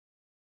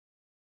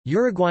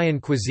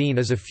Uruguayan cuisine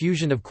is a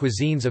fusion of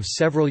cuisines of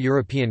several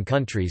European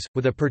countries,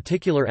 with a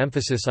particular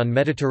emphasis on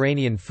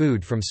Mediterranean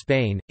food from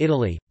Spain,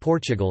 Italy,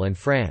 Portugal and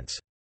France.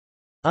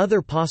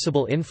 Other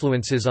possible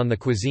influences on the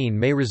cuisine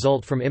may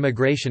result from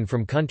immigration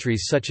from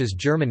countries such as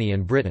Germany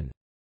and Britain.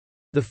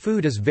 The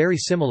food is very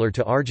similar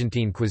to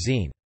Argentine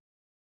cuisine.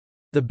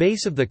 The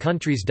base of the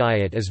country's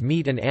diet is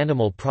meat and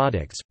animal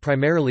products,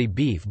 primarily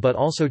beef but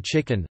also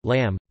chicken,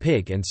 lamb,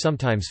 pig and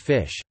sometimes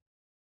fish.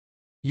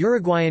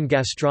 Uruguayan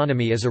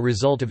gastronomy is a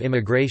result of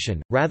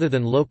immigration, rather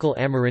than local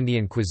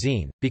Amerindian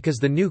cuisine, because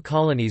the new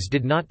colonies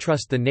did not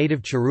trust the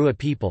native Charrúa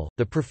people.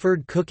 The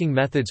preferred cooking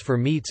methods for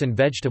meats and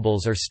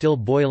vegetables are still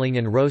boiling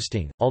and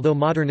roasting, although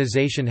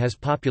modernization has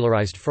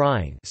popularized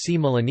frying. See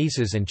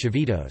Milanesas and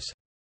chivitos.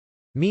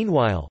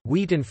 Meanwhile,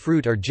 wheat and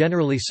fruit are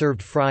generally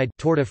served fried,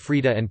 torta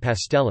frita and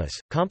pastelas,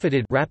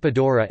 confited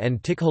rapadura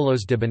and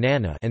tijolos de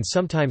banana, and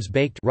sometimes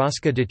baked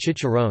rosca de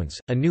chicharrones,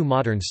 a new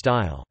modern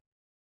style.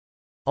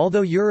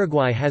 Although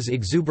Uruguay has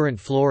exuberant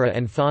flora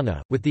and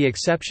fauna, with the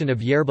exception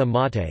of yerba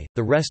mate,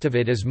 the rest of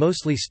it is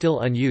mostly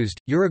still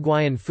unused.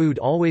 Uruguayan food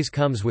always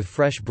comes with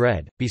fresh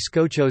bread.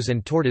 Bizcochos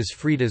and tortas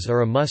fritas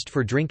are a must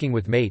for drinking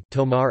with mate,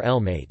 tomar el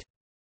mate.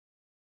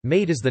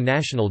 Mate is the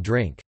national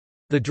drink.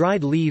 The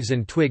dried leaves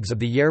and twigs of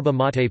the yerba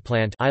mate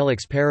plant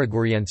Ilex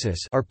paraguariensis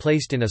are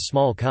placed in a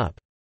small cup.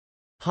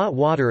 Hot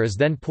water is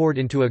then poured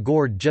into a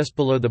gourd just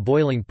below the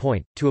boiling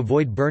point, to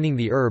avoid burning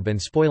the herb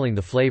and spoiling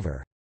the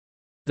flavor.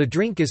 The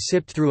drink is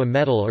sipped through a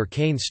metal or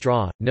cane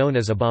straw, known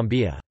as a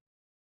bombilla.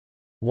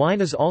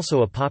 Wine is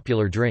also a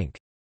popular drink.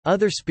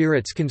 Other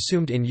spirits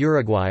consumed in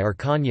Uruguay are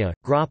caña,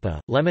 grappa,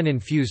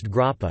 lemon-infused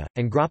grappa,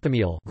 and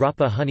grappamiel,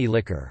 grappa honey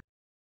liquor.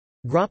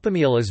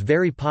 Grappamiel is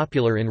very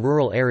popular in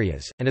rural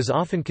areas, and is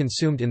often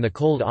consumed in the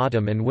cold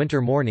autumn and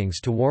winter mornings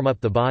to warm up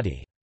the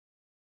body.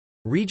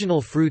 Regional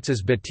fruits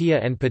as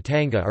batilla and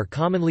pitanga are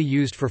commonly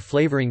used for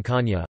flavoring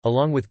caña,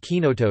 along with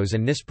quinotos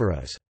and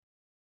nísperos.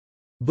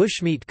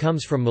 Bushmeat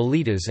comes from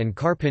molitas and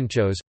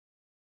carpinchos.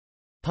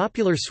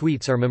 Popular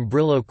sweets are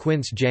membrillo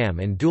quince jam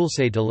and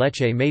dulce de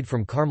leche made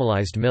from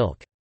caramelized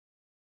milk.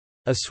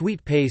 A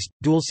sweet paste,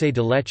 dulce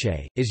de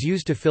leche, is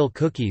used to fill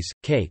cookies,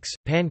 cakes,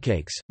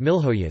 pancakes,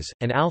 milhoyas,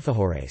 and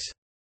alfajores.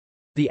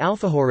 The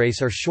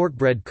alfajores are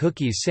shortbread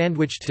cookies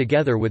sandwiched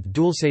together with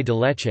dulce de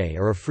leche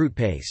or a fruit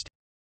paste.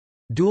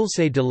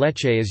 Dulce de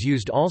leche is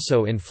used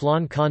also in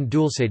flan con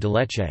dulce de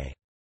leche.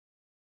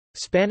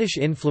 Spanish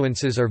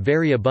influences are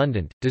very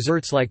abundant.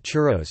 Desserts like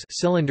churros,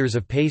 cylinders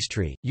of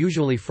pastry,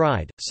 usually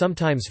fried,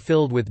 sometimes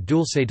filled with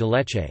dulce de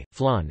leche,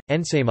 flan,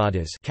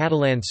 ensaimadas,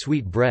 Catalan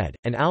sweet bread,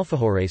 and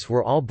alfajores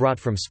were all brought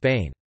from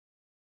Spain.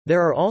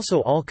 There are also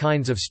all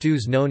kinds of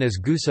stews known as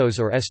guisos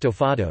or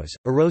estofados,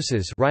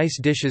 arrozes, rice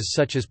dishes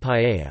such as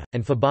paella,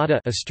 and fabada,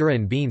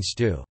 Asturian bean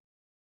stew.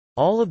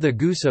 All of the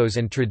guisos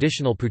and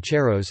traditional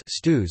pucheros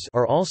stews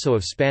are also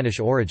of Spanish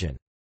origin.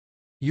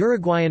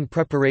 Uruguayan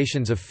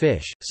preparations of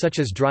fish, such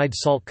as dried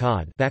salt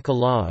cod,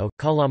 bacalao,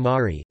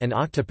 calamari, and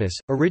octopus,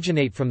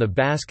 originate from the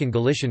Basque and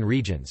Galician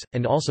regions,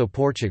 and also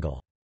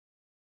Portugal.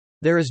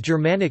 There is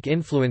Germanic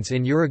influence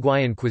in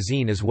Uruguayan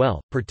cuisine as well,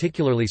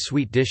 particularly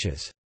sweet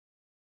dishes.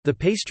 The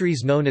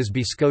pastries known as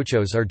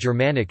bizcochos are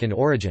Germanic in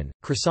origin.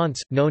 Croissants,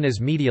 known as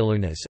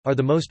medialunas, are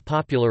the most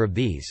popular of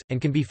these,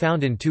 and can be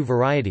found in two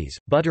varieties,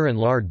 butter and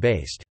lard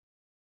based.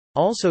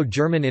 Also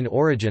German in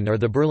origin are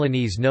the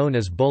Berlinese known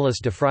as bolas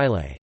de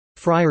fraile,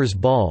 friars'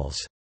 balls,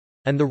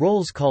 and the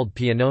rolls called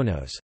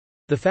pianonos.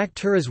 The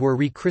facturas were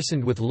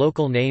rechristened with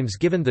local names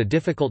given the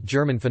difficult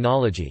German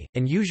phonology,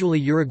 and usually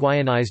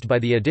Uruguayanized by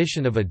the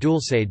addition of a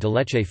dulce de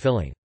leche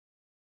filling.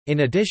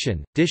 In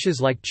addition,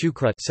 dishes like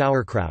chucrut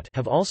sauerkraut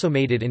have also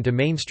made it into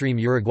mainstream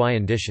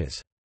Uruguayan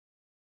dishes.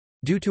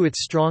 Due to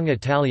its strong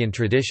Italian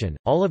tradition,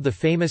 all of the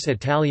famous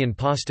Italian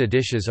pasta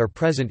dishes are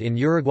present in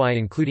Uruguay,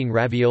 including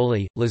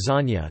ravioli,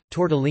 lasagna,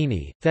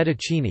 tortellini,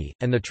 fettuccine,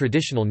 and the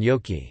traditional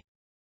gnocchi.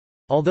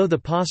 Although the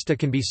pasta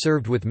can be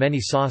served with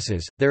many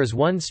sauces, there is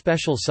one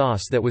special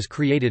sauce that was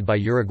created by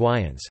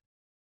Uruguayans.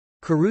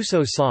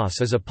 Carusso sauce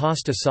is a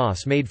pasta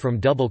sauce made from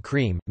double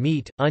cream,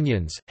 meat,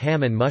 onions,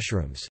 ham and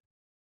mushrooms.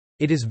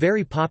 It is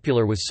very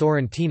popular with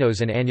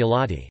sorrentinos and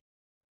agnolotti.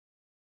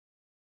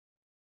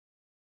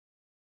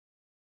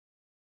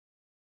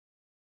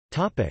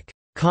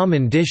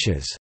 Common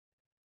dishes.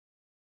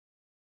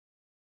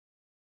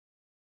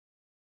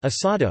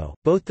 Asado,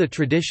 both the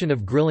tradition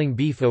of grilling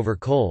beef over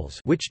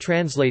coals, which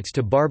translates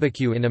to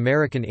barbecue in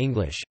American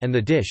English, and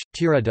the dish,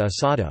 tira de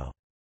asado.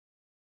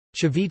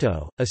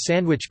 Chivito, a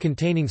sandwich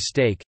containing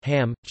steak,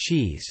 ham,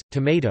 cheese,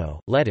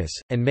 tomato, lettuce,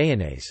 and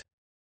mayonnaise.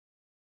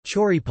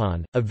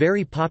 Choripan, a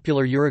very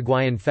popular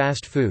Uruguayan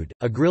fast food,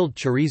 a grilled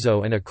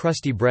chorizo and a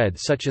crusty bread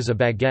such as a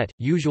baguette,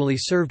 usually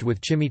served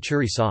with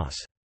chimichurri sauce.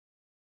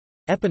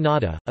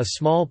 Empanada, a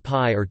small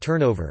pie or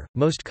turnover,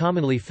 most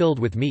commonly filled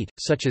with meat,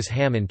 such as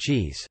ham and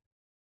cheese.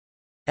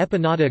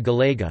 Empanada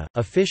galega,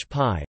 a fish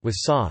pie, with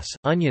sauce,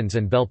 onions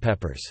and bell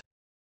peppers.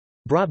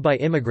 Brought by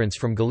immigrants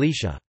from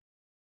Galicia.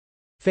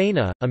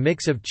 Faina, a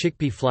mix of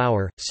chickpea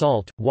flour,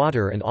 salt,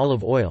 water and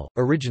olive oil,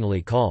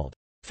 originally called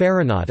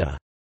farinata,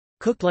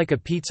 Cooked like a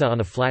pizza on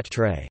a flat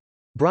tray.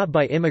 Brought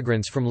by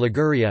immigrants from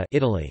Liguria,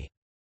 Italy.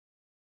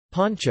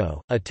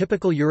 Pancho, a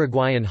typical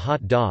Uruguayan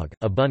hot dog,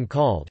 a bun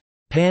called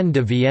pan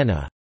de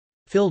Vienna,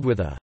 filled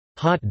with a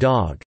hot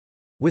dog,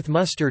 with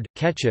mustard,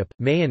 ketchup,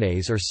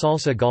 mayonnaise or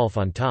salsa golf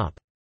on top.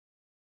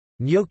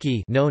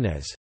 Gnocchi, known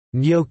as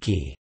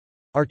gnocchi,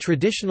 are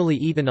traditionally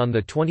eaten on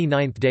the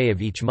 29th day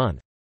of each month.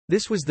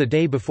 This was the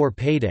day before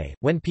payday,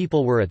 when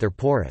people were at their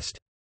poorest.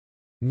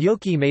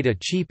 Gnocchi made a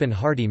cheap and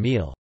hearty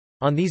meal.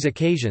 On these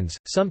occasions,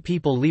 some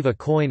people leave a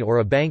coin or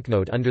a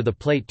banknote under the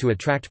plate to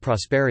attract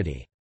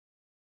prosperity.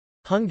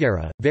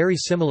 Hungara, very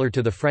similar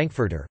to the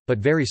Frankfurter, but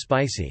very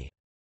spicy.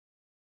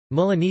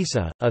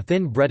 Milanesa, a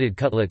thin breaded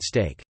cutlet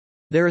steak.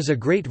 There is a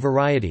great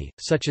variety,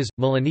 such as,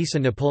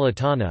 Milanesa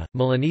Napolitana,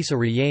 Milanesa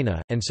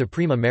Rellena, and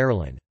Suprema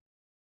Maryland.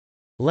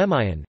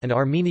 Lemayan, an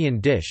Armenian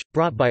dish,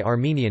 brought by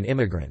Armenian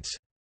immigrants.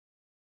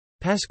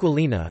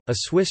 Pasqualina, a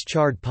Swiss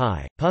chard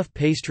pie, puff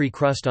pastry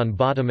crust on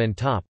bottom and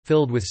top,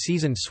 filled with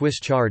seasoned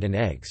Swiss chard and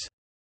eggs.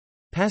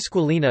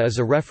 Pasqualina is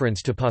a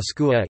reference to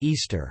Pascua,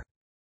 Easter.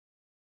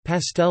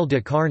 Pastel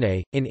de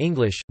carne, in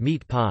English,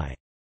 meat pie.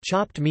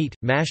 Chopped meat,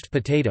 mashed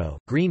potato,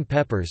 green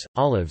peppers,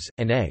 olives,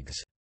 and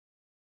eggs.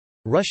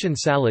 Russian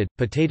salad,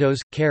 potatoes,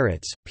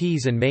 carrots,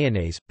 peas and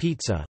mayonnaise.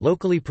 Pizza,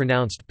 locally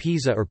pronounced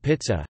pizza or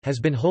pizza, has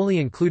been wholly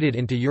included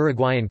into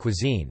Uruguayan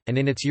cuisine, and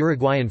in its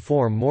Uruguayan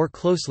form more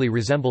closely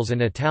resembles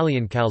an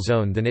Italian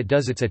calzone than it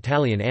does its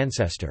Italian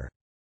ancestor.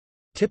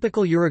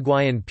 Typical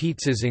Uruguayan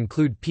pizzas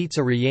include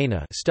pizza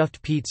rellena,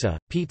 stuffed pizza,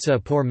 pizza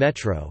por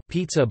metro,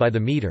 pizza by the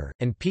meter,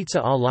 and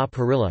pizza a la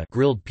parrilla,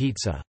 grilled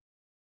pizza.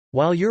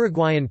 While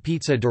Uruguayan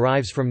pizza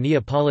derives from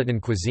Neapolitan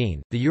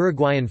cuisine, the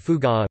Uruguayan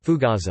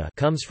fugaza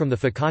comes from the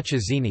focaccia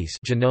Zinese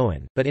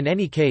Genoan, but in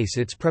any case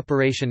its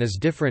preparation is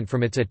different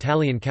from its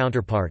Italian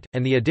counterpart,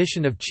 and the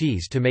addition of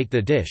cheese to make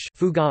the dish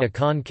fuga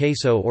con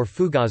queso or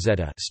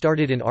fugazeta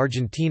started in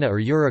Argentina or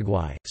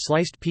Uruguay.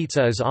 Sliced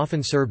pizza is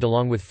often served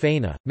along with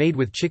faina, made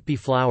with chickpea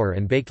flour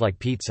and baked like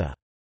pizza.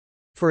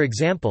 For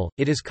example,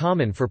 it is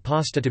common for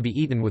pasta to be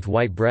eaten with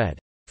white bread,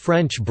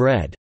 French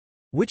bread,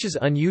 which is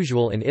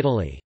unusual in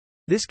Italy.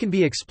 This can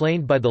be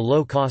explained by the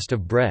low cost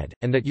of bread,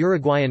 and that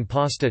Uruguayan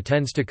pasta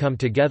tends to come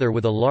together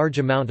with a large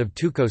amount of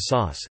tuco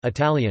sauce,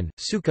 Italian,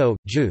 succo,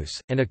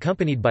 juice, and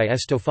accompanied by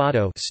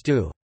estofado,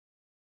 stew.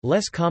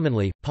 Less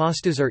commonly,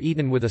 pastas are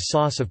eaten with a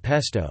sauce of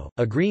pesto,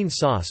 a green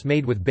sauce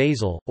made with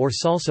basil, or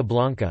salsa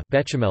blanca,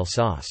 bechamel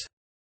sauce.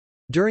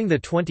 During the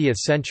 20th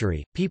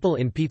century, people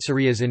in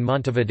pizzerias in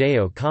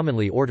Montevideo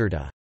commonly ordered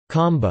a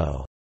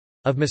combo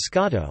of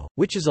Moscato,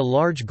 which is a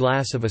large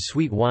glass of a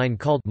sweet wine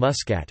called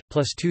Muscat,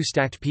 plus two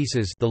stacked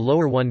pieces, the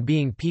lower one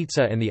being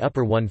pizza and the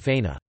upper one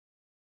faina.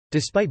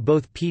 Despite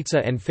both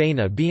pizza and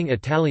faina being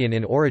Italian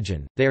in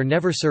origin, they are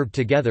never served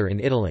together in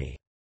Italy.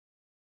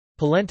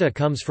 Polenta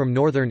comes from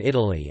northern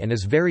Italy and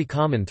is very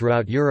common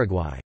throughout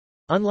Uruguay.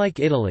 Unlike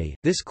Italy,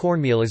 this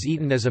cornmeal is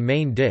eaten as a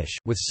main dish,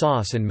 with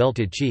sauce and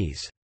melted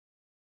cheese.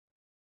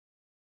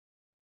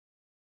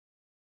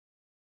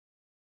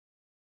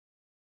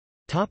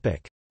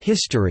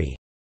 History.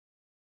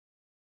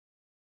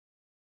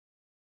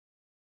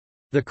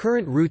 The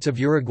current roots of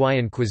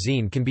Uruguayan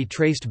cuisine can be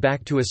traced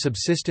back to a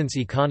subsistence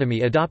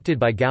economy adopted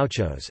by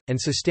gauchos, and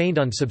sustained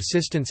on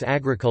subsistence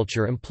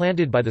agriculture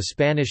implanted by the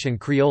Spanish and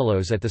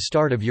criollos at the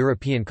start of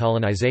European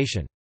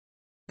colonization.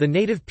 The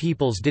native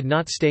peoples did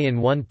not stay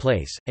in one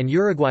place, and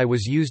Uruguay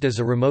was used as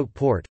a remote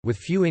port, with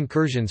few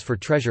incursions for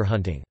treasure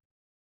hunting.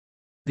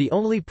 The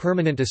only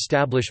permanent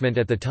establishment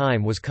at the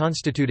time was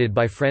constituted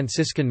by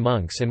Franciscan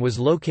monks and was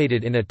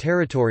located in a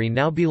territory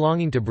now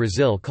belonging to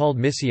Brazil called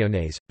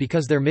Misiones,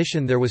 because their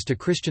mission there was to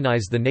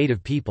Christianize the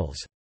native peoples.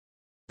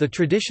 The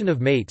tradition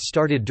of mate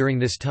started during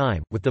this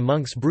time, with the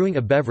monks brewing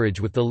a beverage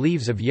with the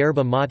leaves of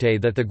yerba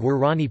mate that the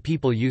Guarani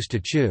people used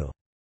to chew.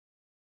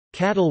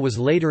 Cattle was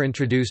later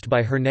introduced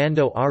by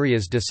Hernando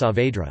Arias de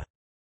Saavedra.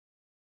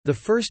 The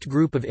first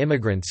group of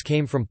immigrants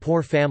came from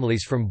poor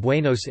families from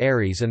Buenos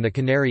Aires and the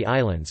Canary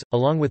Islands,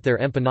 along with their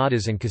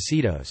empanadas and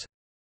cocidos.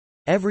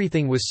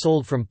 Everything was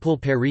sold from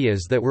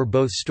pulperias that were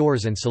both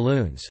stores and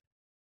saloons.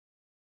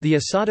 The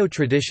asado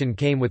tradition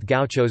came with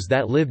gauchos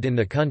that lived in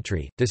the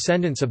country,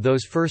 descendants of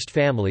those first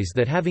families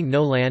that having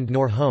no land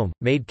nor home,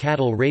 made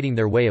cattle raiding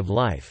their way of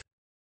life.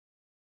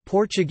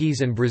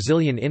 Portuguese and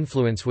Brazilian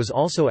influence was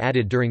also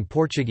added during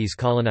Portuguese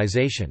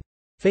colonization.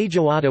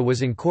 Feijoada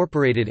was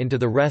incorporated into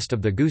the rest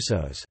of the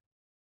guisos.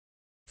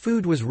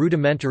 Food was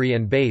rudimentary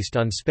and based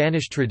on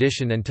Spanish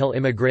tradition until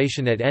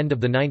immigration at end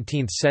of the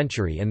 19th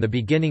century and the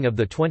beginning of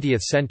the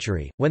 20th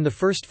century, when the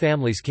first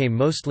families came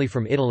mostly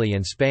from Italy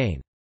and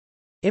Spain.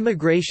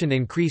 Immigration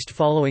increased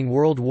following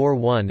World War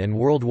I and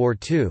World War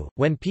II,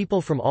 when people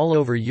from all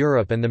over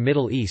Europe and the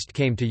Middle East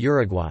came to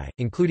Uruguay,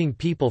 including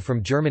people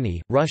from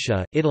Germany,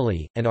 Russia,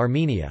 Italy, and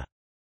Armenia.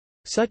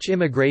 Such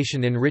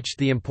immigration enriched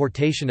the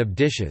importation of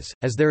dishes,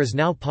 as there is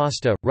now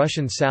pasta,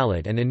 Russian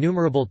salad and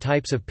innumerable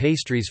types of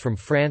pastries from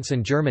France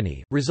and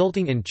Germany,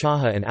 resulting in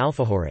chaja and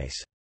alfajores.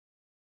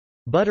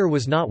 Butter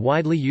was not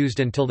widely used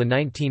until the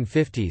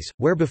 1950s,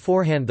 where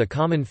beforehand the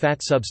common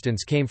fat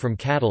substance came from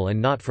cattle and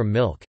not from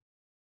milk.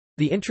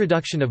 The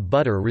introduction of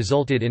butter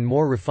resulted in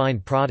more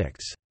refined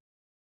products.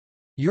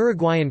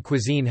 Uruguayan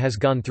cuisine has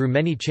gone through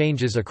many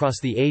changes across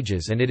the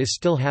ages and it is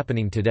still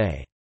happening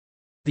today.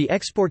 The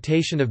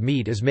exportation of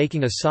meat is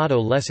making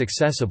asado less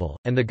accessible,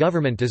 and the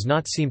government does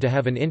not seem to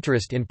have an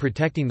interest in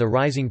protecting the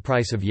rising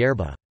price of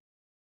yerba.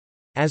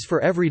 As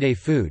for everyday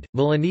food,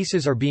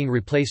 milanesas are being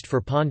replaced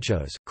for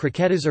panchos,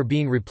 croquetas are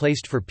being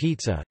replaced for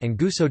pizza, and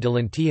guiso de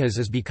lentillas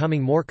is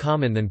becoming more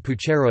common than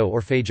puchero or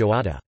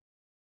feijoada.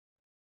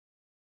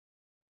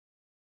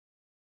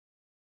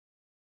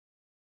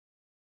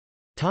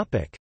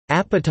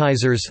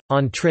 Appetizers,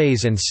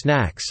 entrees and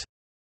snacks.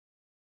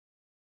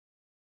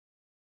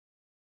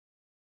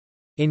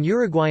 In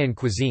Uruguayan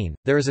cuisine,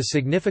 there is a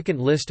significant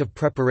list of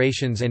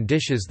preparations and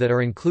dishes that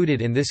are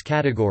included in this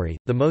category.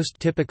 The most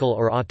typical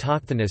or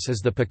autochthonous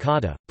is the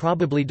picada,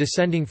 probably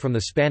descending from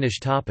the Spanish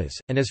tapas,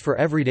 and as for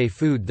everyday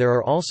food there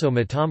are also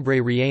matambre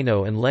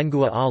relleno and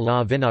lengua a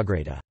la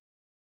vinagreta.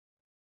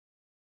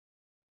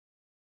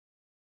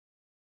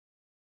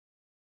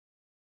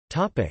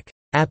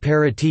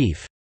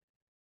 Aperitif.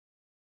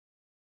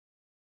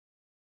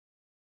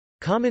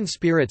 Common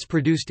spirits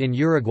produced in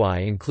Uruguay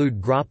include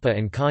grappa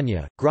and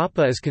caña.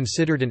 Grappa is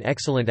considered an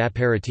excellent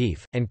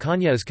aperitif, and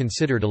caña is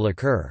considered a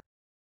liqueur.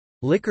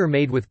 Liquor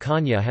made with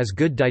caña has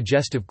good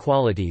digestive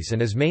qualities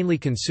and is mainly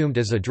consumed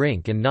as a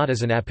drink and not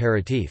as an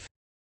aperitif.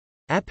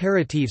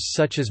 Aperitifs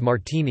such as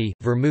martini,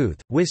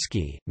 vermouth,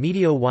 whiskey,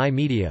 medio y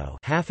medio,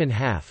 half and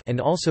half, and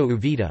also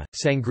uvita,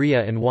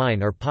 sangria and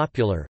wine are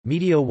popular.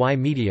 Medio y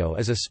medio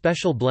is a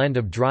special blend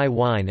of dry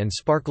wine and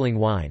sparkling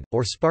wine,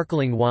 or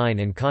sparkling wine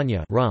and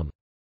caña rum.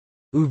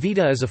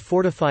 Uvita is a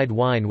fortified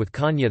wine with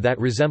caña that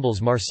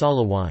resembles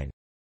Marsala wine.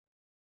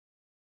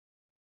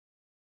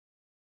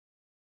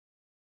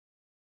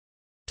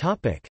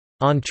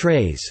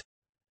 Entrees.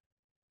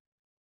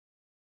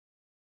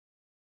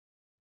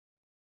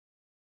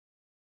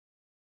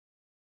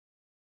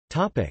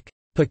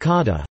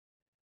 Picada.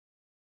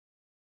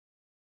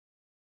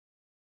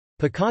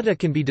 Picada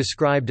can be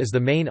described as the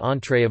main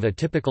entree of a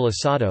typical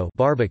asado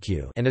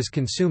barbecue and is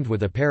consumed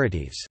with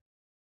aperitifs.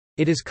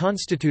 It is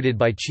constituted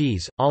by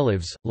cheese,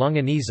 olives,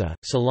 longaniza,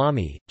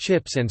 salami,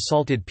 chips and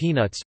salted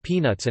peanuts.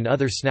 Peanuts and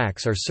other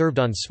snacks are served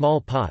on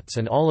small pots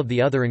and all of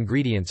the other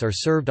ingredients are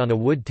served on a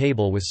wood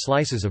table with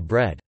slices of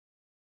bread.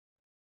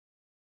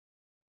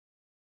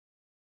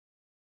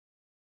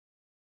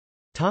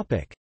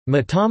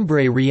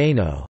 Matambre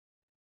relleno.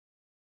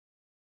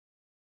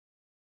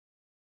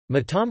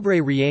 Matambre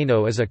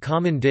relleno is a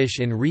common dish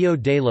in Rio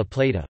de la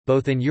Plata,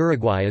 both in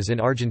Uruguay as in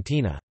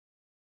Argentina.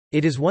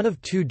 It is one of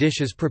two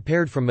dishes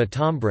prepared from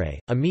matambre,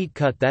 a meat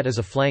cut that is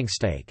a flank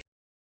steak.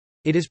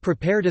 It is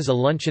prepared as a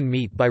luncheon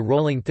meat by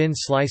rolling thin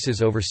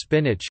slices over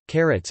spinach,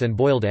 carrots and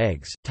boiled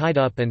eggs, tied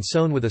up and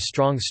sewn with a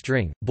strong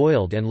string,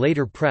 boiled and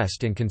later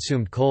pressed and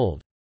consumed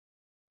cold.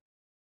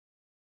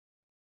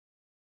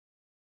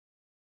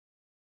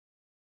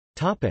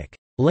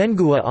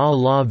 Lengua a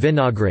la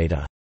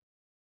vinagreta.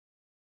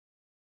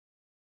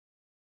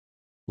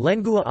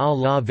 Lengua a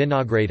la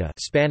vinagreta,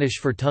 Spanish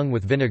for tongue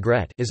with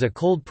vinaigrette, is a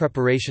cold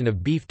preparation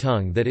of beef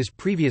tongue that is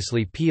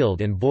previously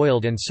peeled and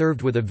boiled and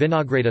served with a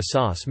vinagreta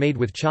sauce made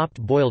with chopped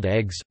boiled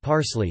eggs,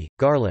 parsley,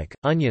 garlic,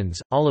 onions,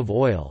 olive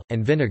oil,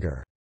 and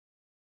vinegar.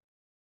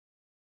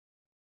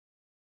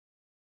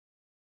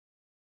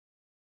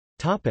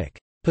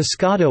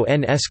 Pescado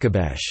en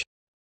escabeche.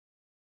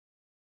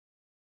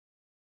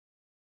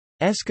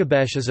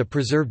 Escabeche is a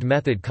preserved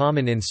method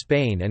common in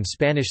Spain and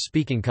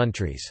Spanish-speaking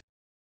countries.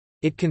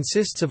 It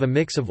consists of a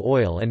mix of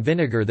oil and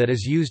vinegar that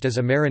is used as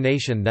a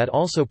marination that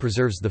also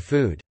preserves the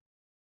food.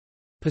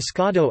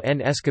 Pescado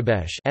en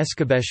escabeche,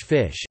 escabeche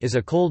fish, is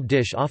a cold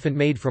dish often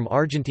made from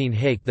Argentine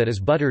hake that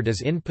is buttered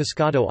as in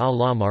pescado a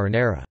la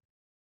marinera.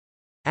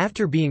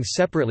 After being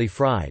separately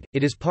fried,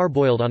 it is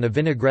parboiled on a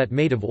vinaigrette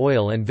made of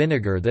oil and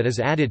vinegar that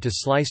is added to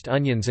sliced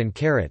onions and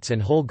carrots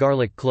and whole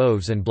garlic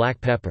cloves and black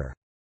pepper.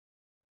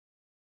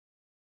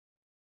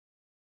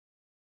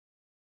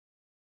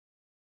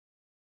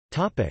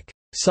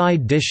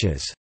 Side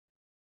dishes.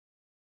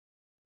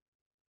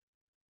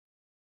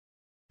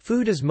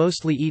 Food is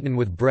mostly eaten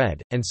with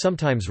bread, and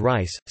sometimes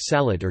rice,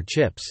 salad or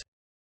chips.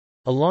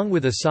 Along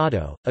with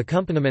asado,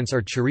 accompaniments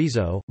are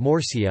chorizo,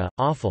 morcilla,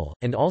 offal,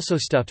 and also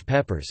stuffed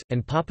peppers,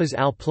 and papas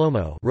al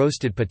plomo,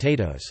 roasted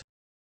potatoes.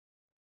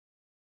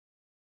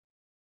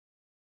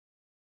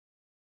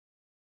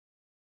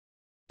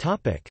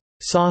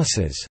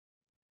 Sauces.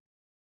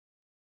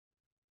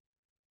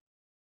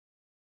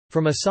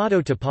 From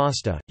asado to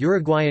pasta,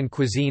 Uruguayan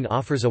cuisine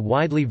offers a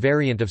widely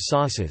variant of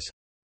sauces.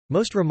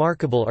 Most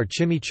remarkable are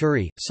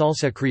chimichurri,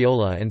 salsa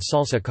criolla and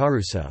salsa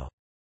carusso.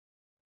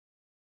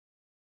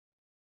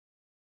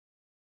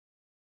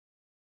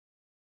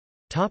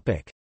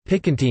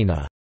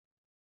 Picantina.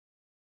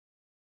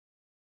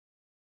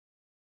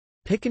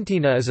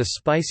 Picantina is a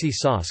spicy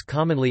sauce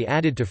commonly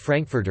added to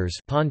frankfurters,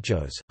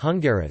 panchos,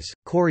 hungaras,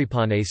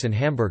 choripanes and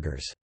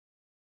hamburgers.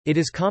 It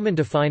is common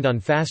to find on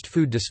fast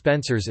food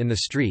dispensers in the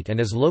street and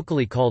is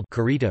locally called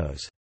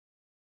carritos.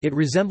 It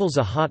resembles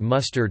a hot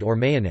mustard or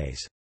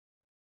mayonnaise.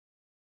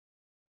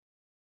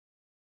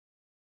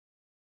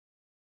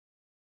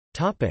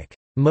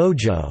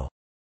 Mojo.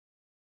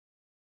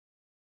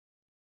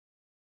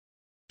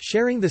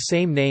 Sharing the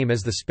same name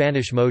as the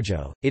Spanish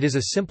mojo, it is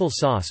a simple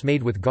sauce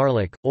made with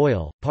garlic,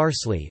 oil,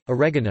 parsley,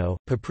 oregano,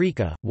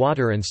 paprika,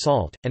 water and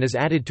salt, and is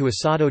added to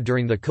asado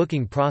during the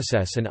cooking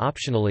process and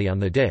optionally on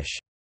the dish.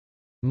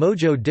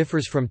 Mojo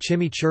differs from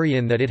chimichurri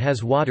in that it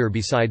has water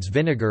besides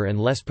vinegar and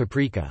less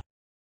paprika.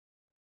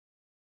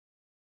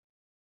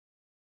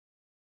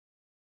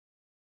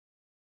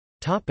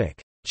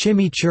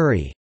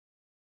 Chimichurri.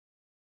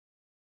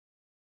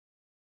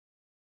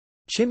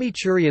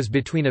 Chimichurri is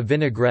between a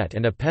vinaigrette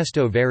and a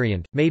pesto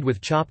variant, made with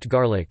chopped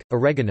garlic,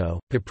 oregano,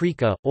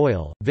 paprika,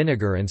 oil,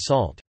 vinegar and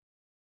salt.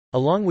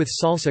 Along with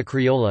salsa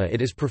criolla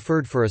it is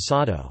preferred for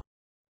asado.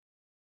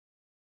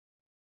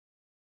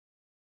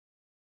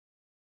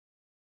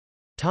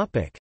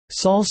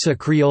 Salsa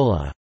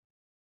criolla.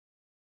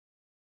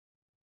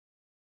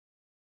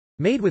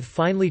 Made with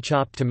finely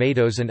chopped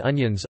tomatoes and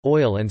onions,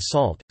 oil and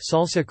salt,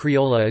 salsa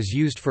criolla is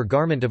used for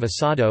garment of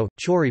asado,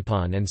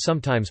 choripan and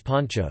sometimes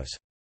panchos.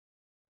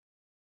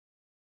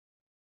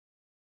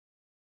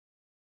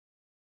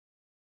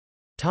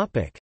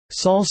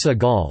 Salsa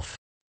golf.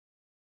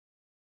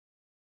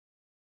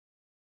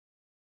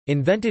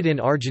 Invented in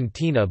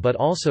Argentina but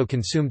also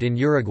consumed in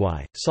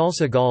Uruguay,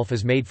 salsa golf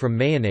is made from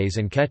mayonnaise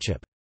and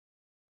ketchup.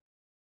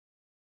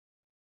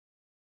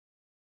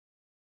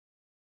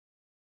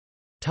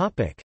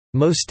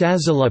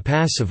 Mostaza la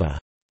pasiva.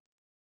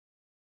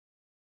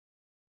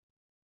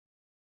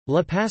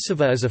 La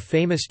Pasiva is a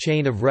famous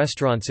chain of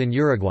restaurants in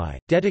Uruguay,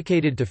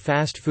 dedicated to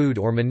fast food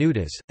or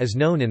menudas, as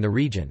known in the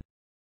region.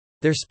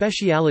 Their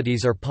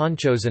specialities are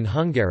panchos and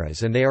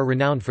hungaras and they are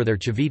renowned for their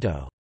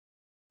chivito.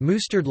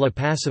 Mustard la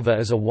Pasiva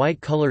is a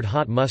white-colored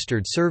hot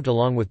mustard served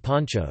along with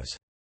panchos.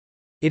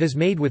 It is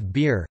made with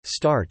beer,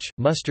 starch,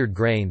 mustard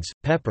grains,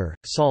 pepper,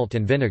 salt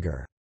and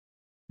vinegar.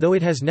 Though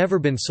it has never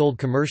been sold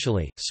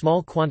commercially,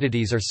 small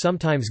quantities are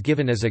sometimes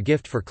given as a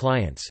gift for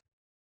clients.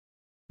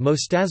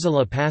 Mostaza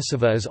la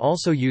Pasiva is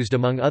also used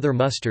among other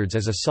mustards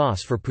as a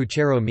sauce for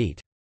puchero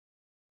meat.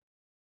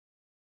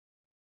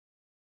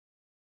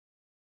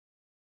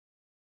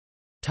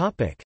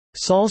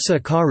 Salsa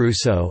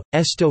Carusso,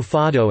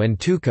 estofado and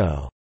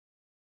tuco.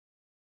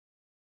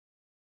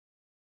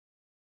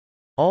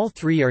 All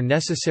three are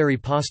necessary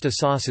pasta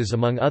sauces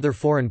among other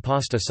foreign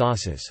pasta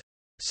sauces.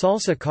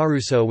 Salsa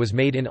Carusso was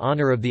made in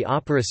honor of the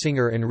opera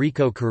singer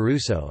Enrico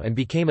Caruso and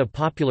became a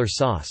popular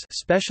sauce,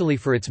 especially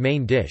for its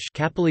main dish,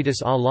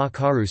 capellitis a la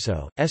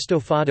Caruso.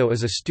 Estofado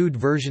is a stewed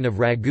version of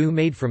ragu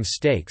made from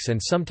steaks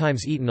and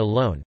sometimes eaten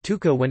alone.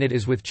 Tuco, when it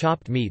is with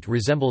chopped meat,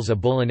 resembles a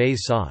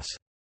bolognese sauce.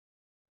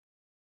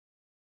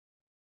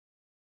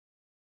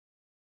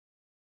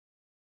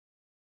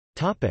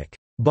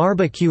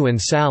 Barbecue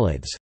and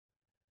salads.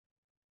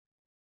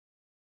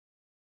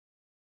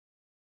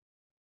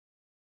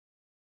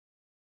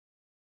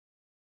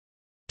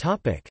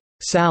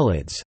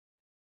 Salads.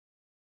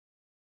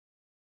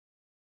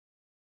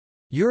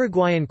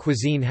 Uruguayan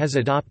cuisine has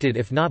adopted,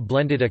 if not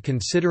blended, a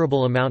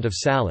considerable amount of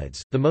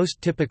salads, the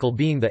most typical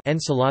being the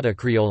ensalada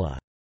criolla.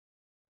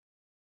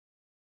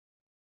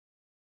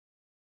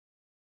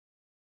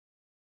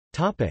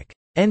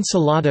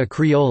 Ensalada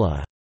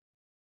criolla.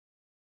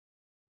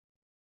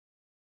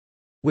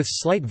 With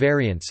slight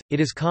variants, it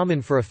is common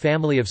for a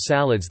family of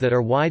salads that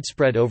are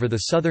widespread over the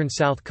southern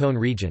South Cone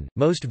region.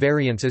 Most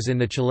variants, as in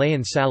the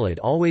Chilean salad,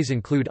 always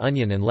include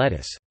onion and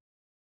lettuce.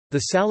 The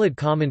salad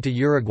common to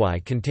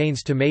Uruguay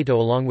contains tomato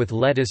along with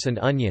lettuce and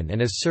onion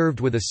and is served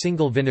with a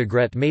single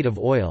vinaigrette made of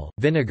oil,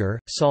 vinegar,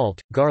 salt,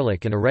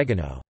 garlic and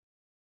oregano.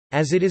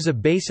 As it is a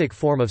basic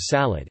form of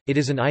salad, it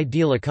is an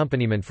ideal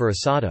accompaniment for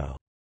asado.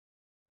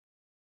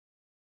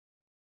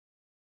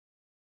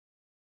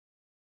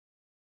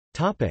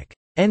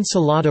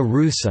 Ensalada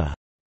rusa.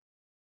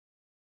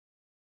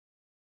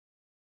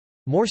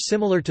 More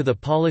similar to the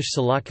Polish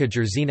salatka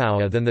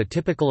jerzinowa than the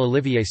typical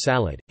olivier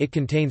salad, it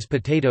contains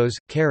potatoes,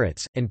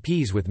 carrots, and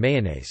peas with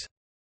mayonnaise.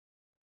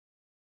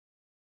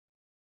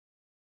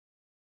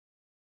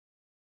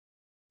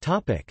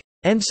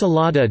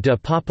 Ensalada de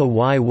papa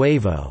y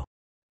huevo.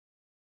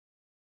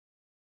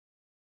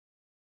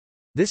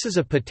 This is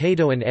a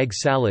potato and egg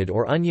salad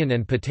or onion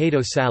and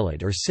potato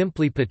salad or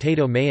simply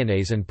potato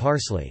mayonnaise and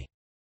parsley.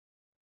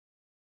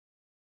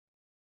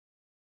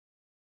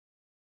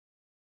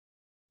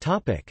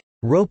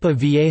 Ropa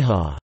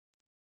vieja.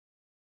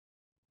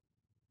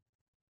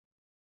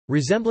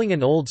 Resembling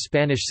an old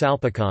Spanish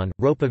salpicon,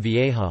 ropa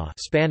vieja,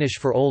 Spanish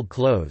for old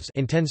clothes,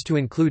 intends to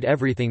include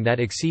everything that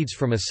exceeds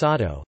from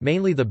asado,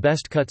 mainly the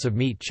best cuts of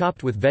meat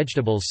chopped with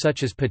vegetables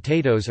such as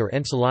potatoes or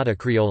ensalada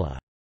criolla.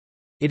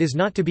 It is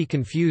not to be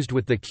confused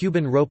with the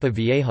Cuban ropa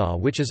vieja,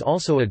 which is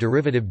also a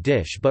derivative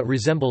dish but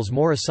resembles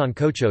more a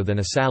sancocho than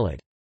a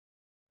salad.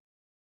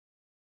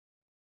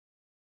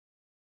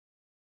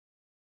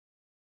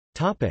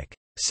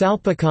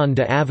 Salpicon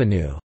de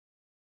Avenue.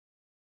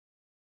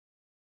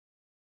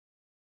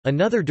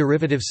 Another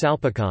derivative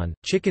salpicon,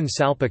 chicken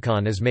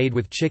salpicon, is made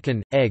with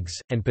chicken, eggs,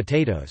 and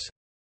potatoes.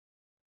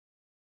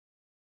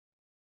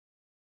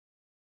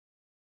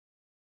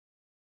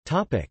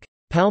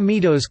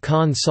 Palmitos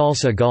con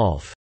salsa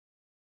golf.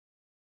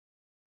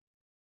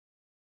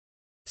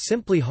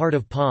 Simply heart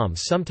of palm,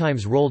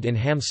 sometimes rolled in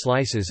ham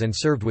slices and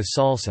served with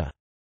salsa.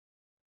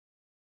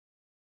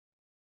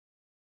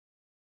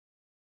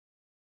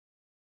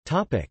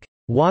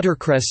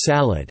 Watercress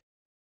salad.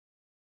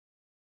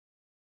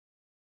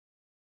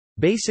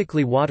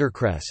 Basically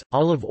watercress,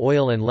 olive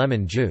oil and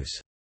lemon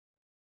juice.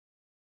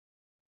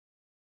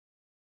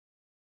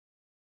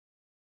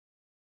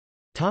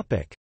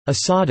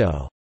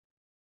 Asado.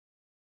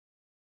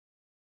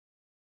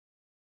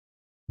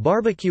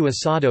 Barbecue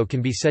asado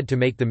can be said to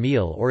make the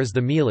meal or is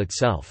the meal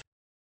itself.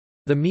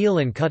 The meal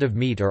and cut of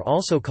meat are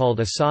also called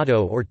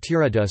asado or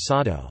tira de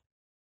asado.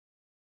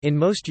 In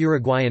most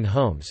Uruguayan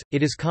homes,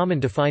 it is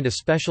common to find a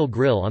special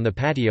grill on the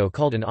patio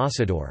called an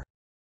asador.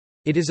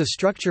 It is a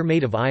structure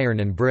made of iron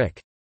and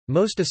brick.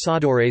 Most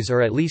asadores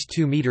are at least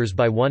 2 meters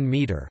by 1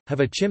 meter, have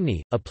a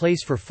chimney, a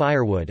place for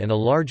firewood and a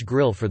large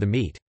grill for the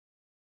meat.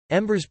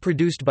 Embers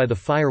produced by the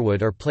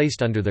firewood are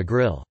placed under the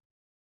grill.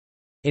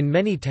 In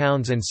many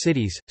towns and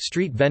cities,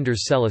 street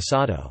vendors sell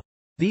asado.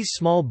 These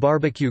small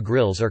barbecue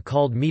grills are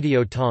called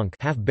medio tonque,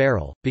 half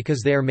barrel, because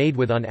they are made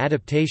with an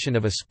adaptation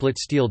of a split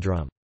steel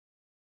drum.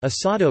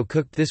 Asado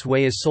cooked this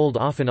way is sold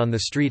often on the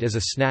street as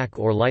a snack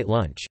or light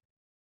lunch.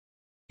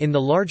 In the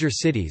larger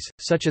cities,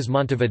 such as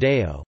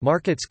Montevideo,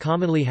 markets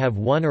commonly have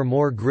one or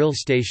more grill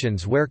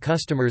stations where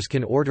customers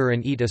can order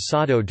and eat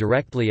asado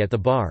directly at the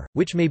bar,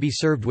 which may be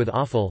served with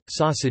offal,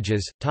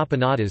 sausages,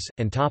 tapanadas,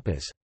 and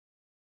tapas.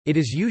 It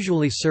is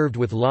usually served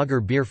with lager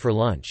beer for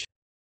lunch.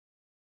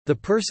 The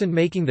person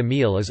making the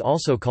meal is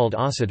also called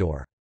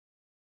asador.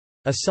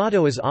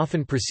 Asado is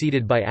often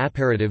preceded by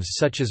aperitifs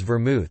such as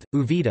vermouth,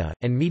 uvita,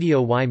 and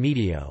medio y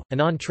medio,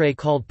 an entree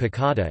called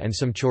picada and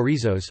some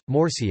chorizos,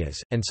 morcias,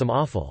 and some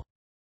offal.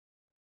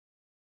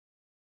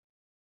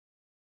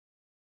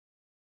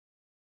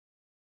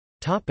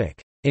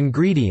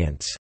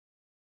 Ingredients.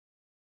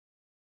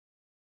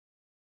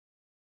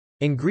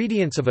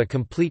 Ingredients of a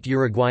complete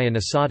Uruguayan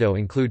asado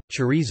include,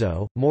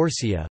 chorizo,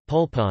 morcilla,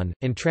 pulpon,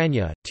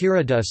 entraña,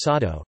 tira de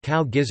asado,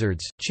 cow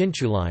gizzards,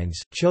 chinchulines,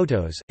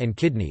 chotos, and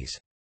kidneys.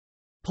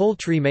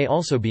 Poultry may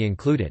also be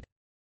included.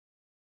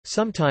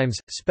 Sometimes,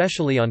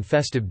 especially on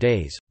festive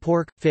days,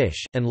 pork,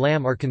 fish, and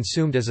lamb are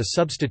consumed as a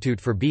substitute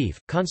for beef,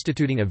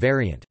 constituting a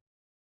variant.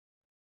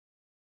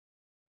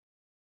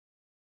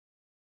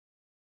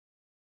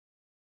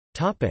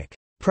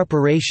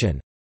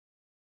 Preparation.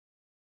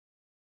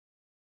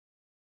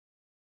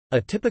 A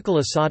typical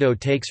asado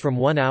takes from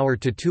 1 hour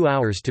to 2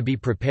 hours to be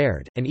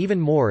prepared, and even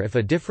more if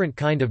a different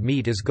kind of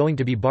meat is going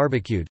to be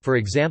barbecued. For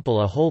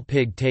example, a whole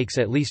pig takes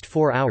at least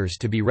 4 hours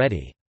to be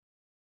ready.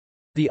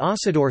 The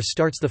asador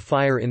starts the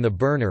fire in the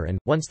burner and,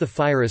 once the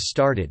fire is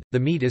started, the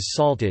meat is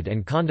salted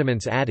and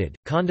condiments added.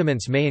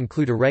 Condiments may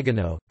include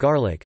oregano,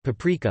 garlic,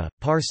 paprika,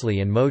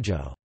 parsley and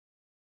mojo.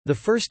 The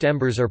first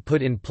embers are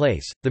put in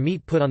place, the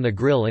meat put on the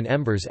grill and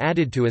embers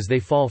added to as they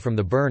fall from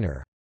the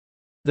burner.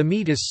 The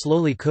meat is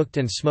slowly cooked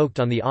and smoked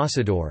on the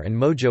asador and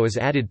mojo is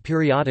added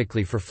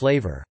periodically for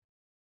flavor.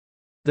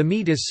 The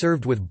meat is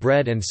served with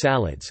bread and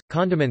salads,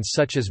 condiments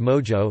such as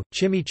mojo,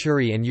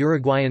 chimichurri and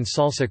Uruguayan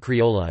salsa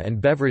criolla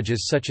and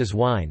beverages such as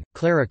wine,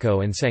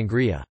 clerico and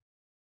sangria.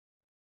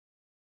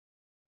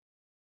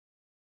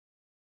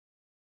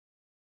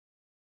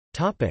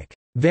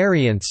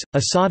 Variants,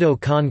 asado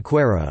con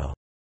cuero.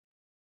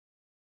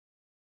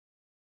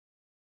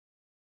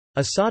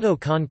 Asado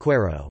con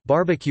cuero,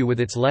 barbecue with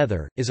its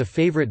leather, is a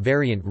favorite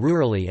variant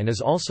rurally and is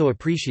also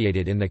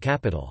appreciated in the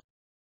capital.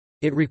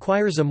 It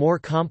requires a more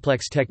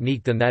complex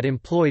technique than that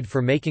employed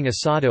for making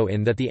asado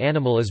in that the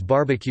animal is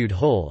barbecued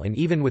whole and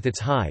even with its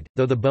hide,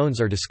 though the bones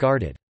are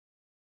discarded.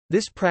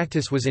 This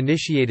practice was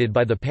initiated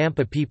by the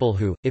Pampa people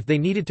who, if they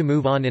needed to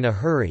move on in a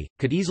hurry,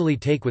 could easily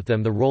take with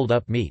them the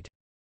rolled-up meat.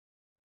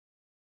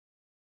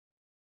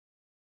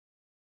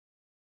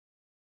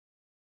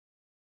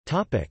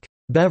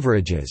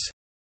 Beverages.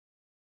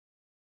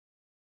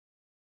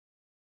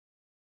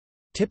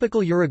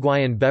 Typical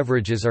Uruguayan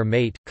beverages are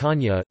mate,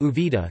 caña,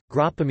 uvita,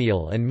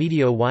 grapamiel and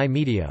medio y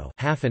medio,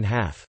 half and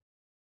half.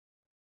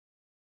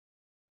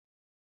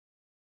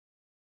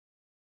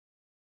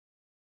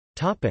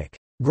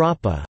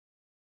 Grappa.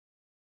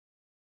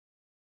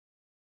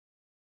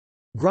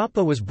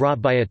 Grappa was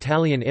brought by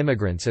Italian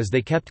immigrants as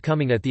they kept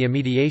coming at the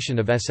immediation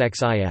of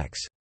Sxix.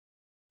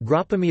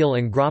 Grappamiel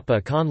and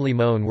grappa con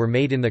limón were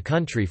made in the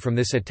country from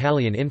this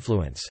Italian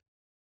influence.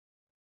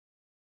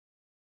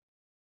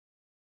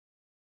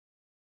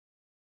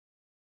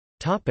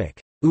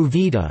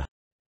 Uvita.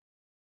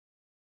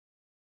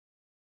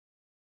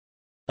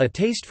 A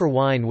taste for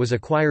wine was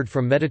acquired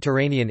from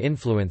Mediterranean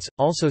influence,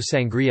 also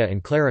sangria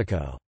and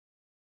clerico.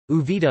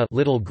 Uvita,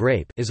 little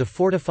grape, is a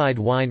fortified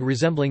wine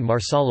resembling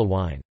Marsala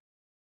wine.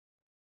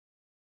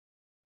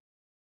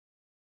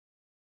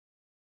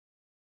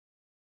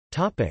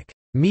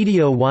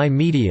 Medio y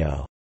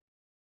medio.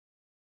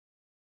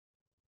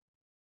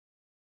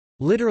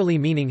 Literally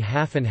meaning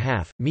half and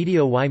half,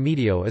 medio y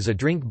medio is a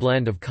drink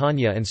blend of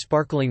caña and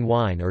sparkling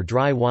wine or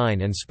dry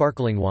wine and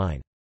sparkling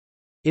wine.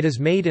 It is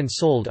made and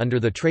sold under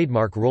the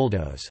trademark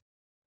Roldos.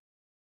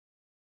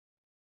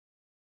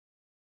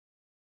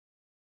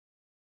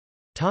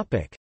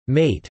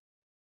 Mate.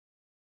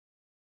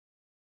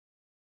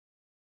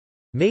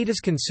 Mate is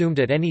consumed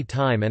at any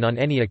time and on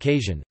any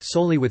occasion,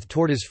 solely with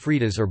tortas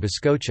fritas or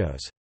bizcochos.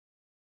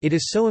 It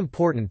is so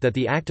important that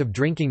the act of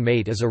drinking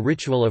mate is a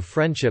ritual of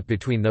friendship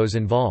between those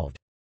involved.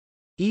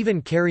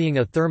 Even carrying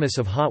a thermos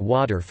of hot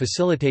water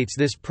facilitates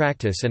this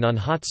practice, and on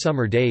hot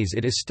summer days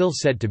it is still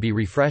said to be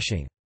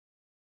refreshing.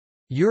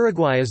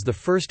 Uruguay is the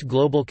first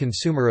global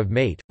consumer of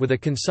mate, with a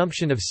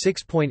consumption of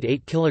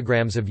 6.8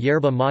 kilograms of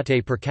yerba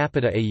mate per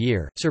capita a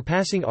year,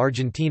 surpassing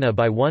Argentina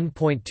by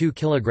 1.2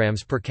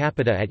 kilograms per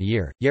capita at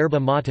year. Yerba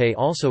mate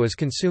also is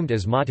consumed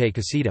as mate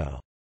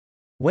cocido.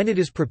 When it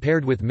is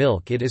prepared with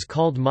milk it is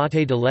called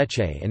mate de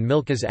leche, and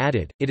milk is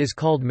added, it is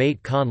called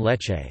mate con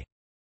leche.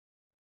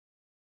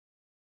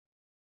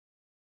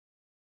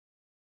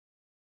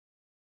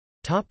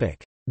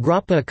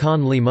 Grappa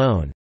con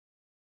limón.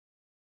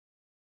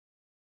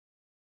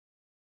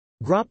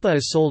 Grappa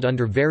is sold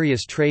under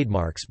various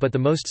trademarks, but the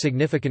most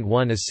significant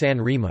one is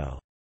San Remo.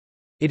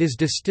 It is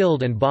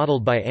distilled and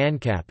bottled by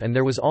ANCAP, and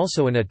there was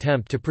also an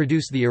attempt to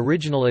produce the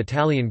original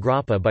Italian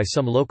grappa by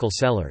some local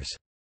sellers.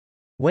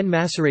 When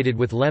macerated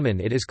with lemon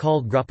it is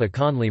called grappa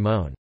con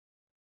limón.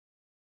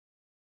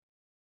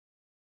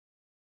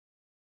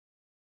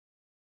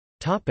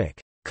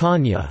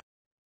 Caña.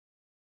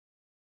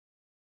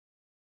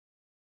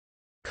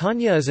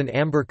 Caña is an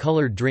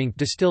amber-colored drink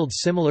distilled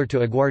similar to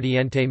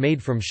aguardiente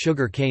made from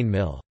sugar cane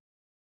mill.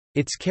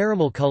 Its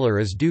caramel color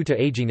is due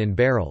to aging in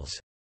barrels.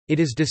 It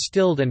is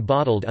distilled and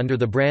bottled under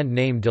the brand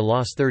name de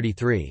Los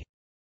 33.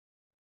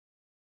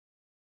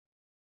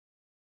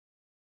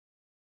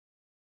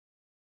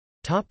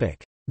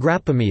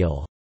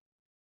 Grappameel.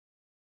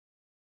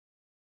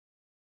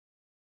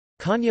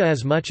 Caña,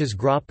 as much as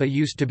grappa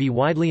used to be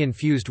widely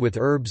infused with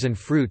herbs and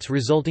fruits,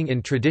 resulting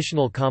in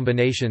traditional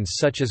combinations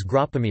such as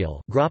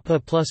grappameel,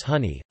 grappa plus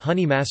honey,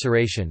 honey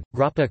maceration,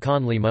 grappa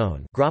con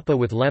limón, grappa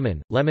with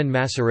lemon, lemon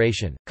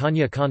maceration,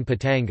 caña con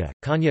pitanga,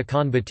 caña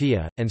con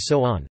batilla, and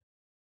so on.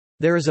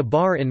 There is a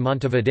bar in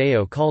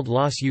Montevideo called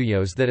Los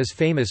Yuyos that is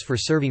famous for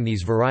serving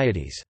these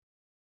varieties.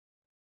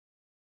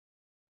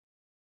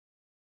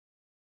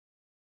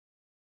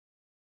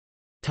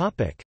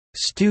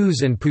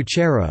 Stews and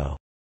puchero.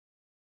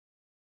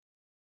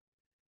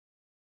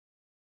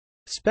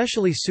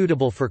 Specially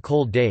suitable for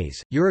cold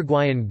days,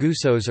 Uruguayan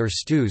guisos or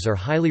stews are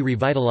highly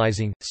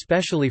revitalizing,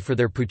 especially for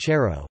their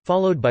puchero,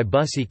 followed by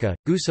busica,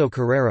 guiso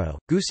carrero,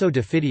 guiso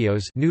de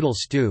fideos noodle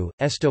stew,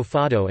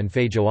 estofado and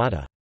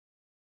feijoada.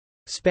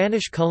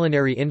 Spanish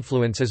culinary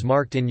influence is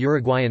marked in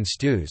Uruguayan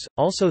stews,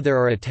 also there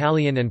are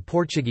Italian and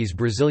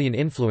Portuguese-Brazilian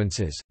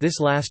influences, this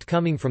last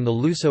coming from the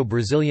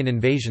Luso-Brazilian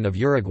invasion of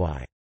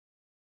Uruguay.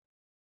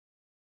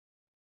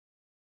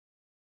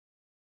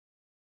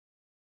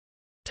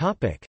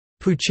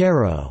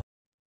 Puchero.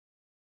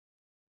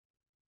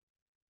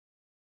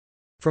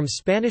 From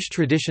Spanish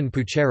tradition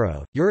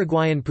puchero,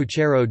 Uruguayan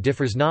puchero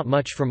differs not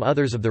much from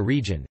others of the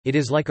region. It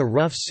is like a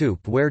rough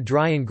soup where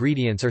dry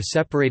ingredients are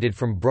separated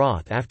from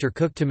broth after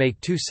cooked to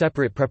make two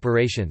separate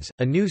preparations,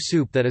 a new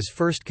soup that is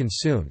first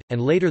consumed,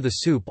 and later the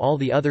soup. All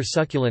the other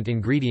succulent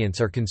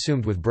ingredients are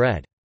consumed with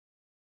bread.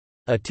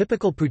 A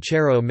typical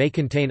puchero may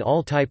contain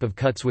all type of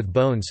cuts with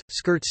bones,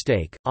 skirt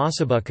steak,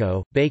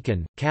 ossobuco,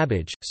 bacon,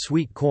 cabbage,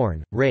 sweet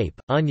corn, rape,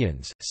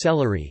 onions,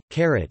 celery,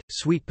 carrot,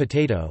 sweet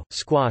potato,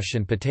 squash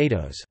and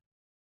potatoes.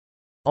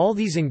 All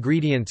these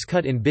ingredients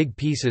cut in big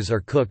pieces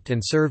are cooked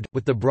and served,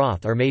 with the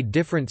broth are made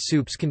different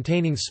soups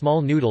containing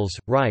small noodles,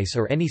 rice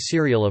or any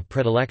cereal of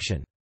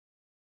predilection.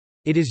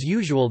 It is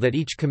usual that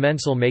each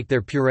commensal make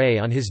their puree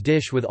on his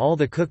dish with all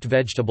the cooked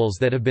vegetables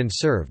that have been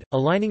served,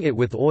 aligning it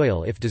with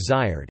oil if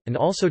desired, and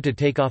also to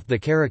take off the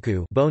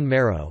caracu bone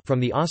marrow from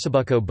the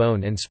ossobuco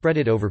bone and spread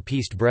it over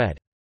pieced bread.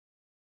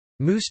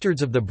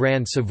 Mustards of the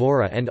brand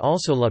Savora and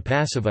also La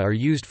Pasiva are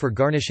used for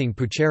garnishing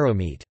puchero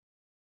meat.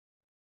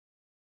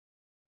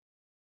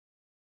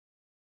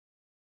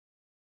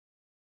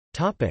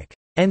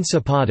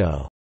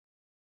 Ensopado.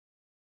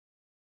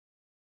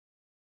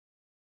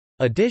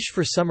 A dish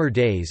for summer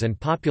days and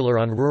popular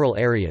on rural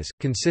areas,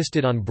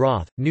 consisted on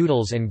broth,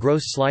 noodles and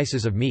gross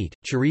slices of meat,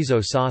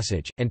 chorizo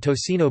sausage, and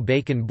tocino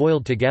bacon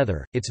boiled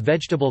together. Its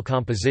vegetable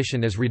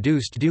composition is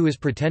reduced due is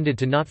pretended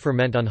to not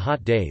ferment on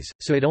hot days,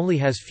 so it only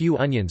has few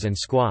onions and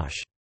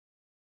squash.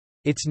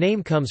 Its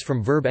name comes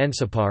from verb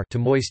ensopar to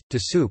moist, to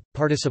soup,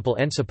 participle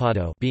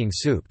ensopado being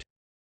souped.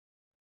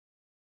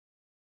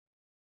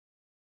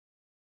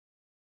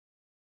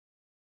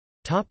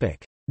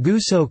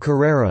 Guiso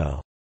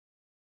carrero.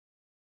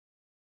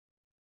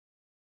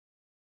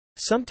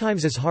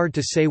 Sometimes it's hard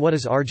to say what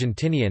is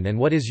Argentinian and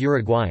what is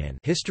Uruguayan.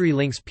 History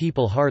links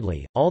people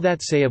hardly. All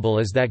that's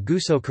sayable is that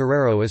guiso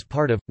carrero is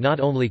part of, not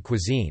only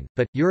cuisine,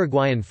 but,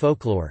 Uruguayan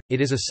folklore. It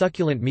is a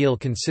succulent meal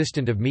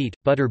consistent of meat,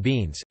 butter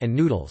beans, and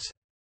noodles.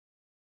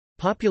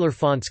 Popular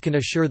fonts can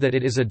assure that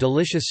it is a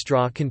delicious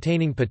straw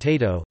containing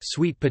potato,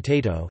 sweet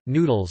potato,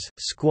 noodles,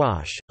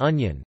 squash,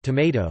 onion,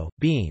 tomato,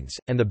 beans,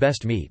 and the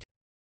best meat.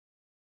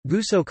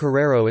 Guiso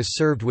Carrero is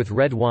served with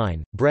red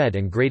wine, bread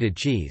and grated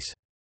cheese.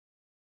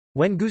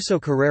 When guiso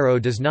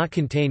Carrero does not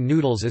contain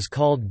noodles is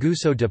called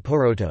guiso de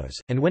porotos,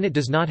 and when it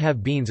does not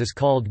have beans is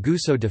called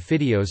guiso de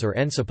fideos or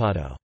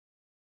ensopado.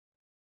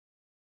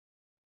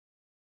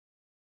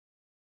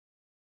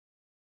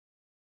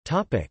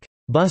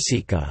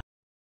 Busica.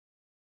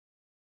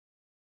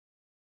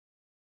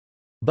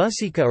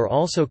 Busica or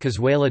also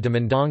cazuela de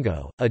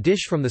mondongo, a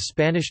dish from the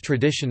Spanish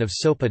tradition of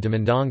sopa de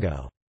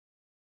mondongo.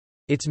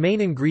 Its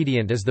main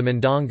ingredient is the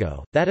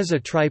mondongo, that is a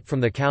tripe from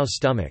the cow's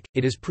stomach.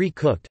 It is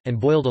pre-cooked, and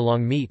boiled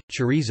along meat,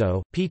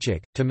 chorizo,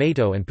 pichik,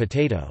 tomato and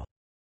potato.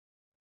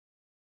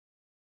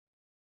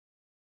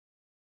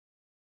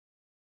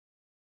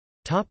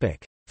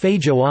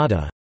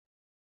 Feijoada.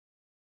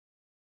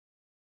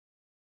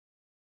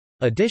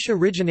 A dish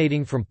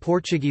originating from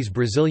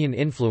Portuguese-Brazilian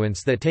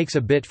influence that takes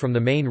a bit from the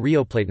main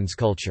Rioplatense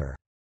culture.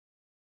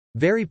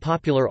 Very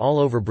popular all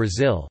over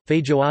Brazil,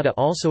 feijoada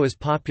also is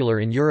popular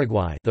in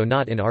Uruguay, though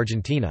not in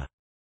Argentina.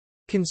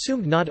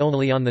 Consumed not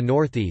only on the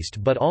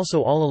northeast but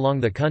also all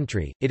along the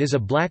country, it is a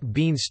black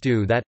bean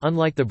stew that,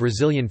 unlike the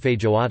Brazilian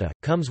feijoada,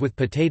 comes with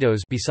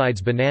potatoes besides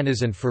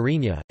bananas and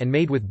farinha, and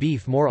made with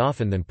beef more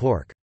often than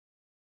pork.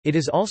 It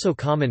is also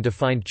common to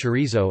find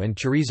chorizo and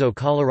chorizo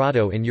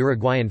colorado in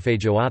Uruguayan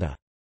feijoada.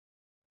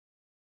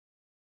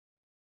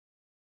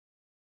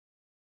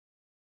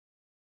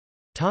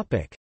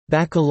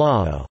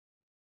 Bacalhau.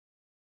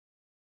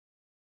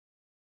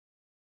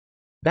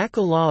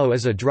 Bacalhau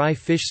is a dry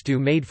fish stew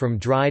made from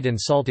dried and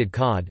salted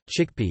cod,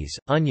 chickpeas,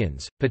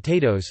 onions,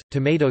 potatoes,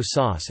 tomato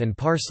sauce and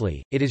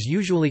parsley. It is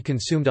usually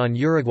consumed on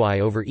Uruguay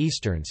over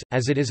Easterns,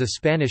 as it is a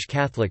Spanish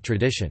Catholic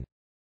tradition.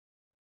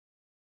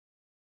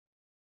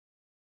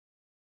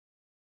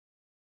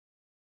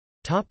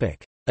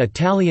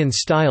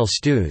 Italian-style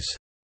stews.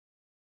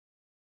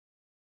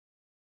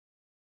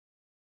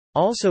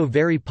 Also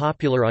very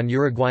popular on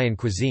Uruguayan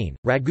cuisine,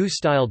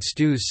 ragu-styled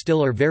stews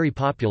still are very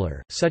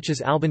popular, such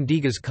as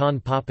albondigas con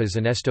papas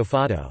and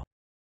estofado.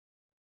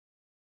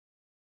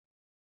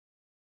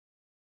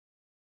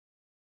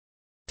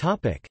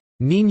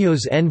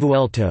 Niños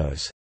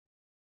envueltos.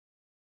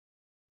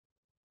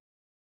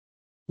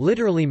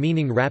 Literally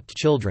meaning wrapped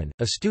children,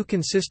 a stew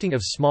consisting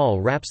of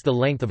small wraps the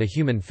length of a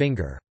human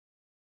finger.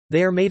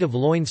 They are made of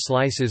loin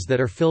slices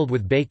that are filled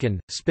with bacon,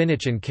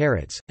 spinach and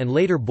carrots, and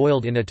later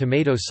boiled in a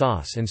tomato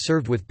sauce and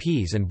served with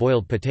peas and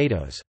boiled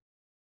potatoes.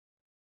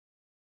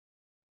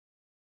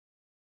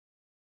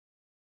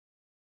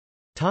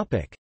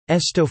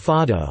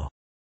 Estofado.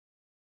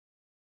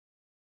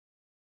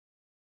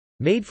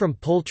 Made from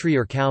poultry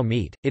or cow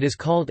meat, it is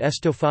called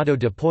estofado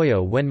de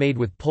pollo when made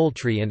with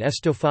poultry and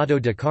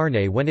estofado de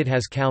carne when it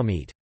has cow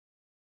meat.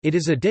 It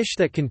is a dish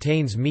that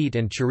contains meat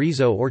and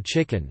chorizo or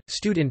chicken,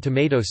 stewed in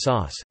tomato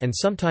sauce, and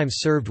sometimes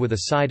served with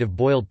a side of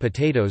boiled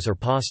potatoes or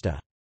pasta.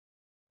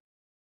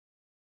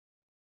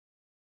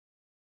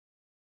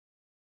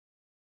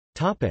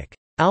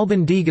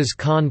 Albondigas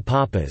con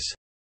papas.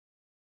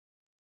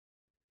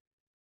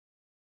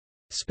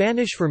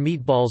 Spanish for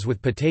meatballs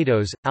with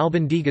potatoes,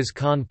 albondigas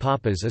con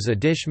papas is a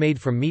dish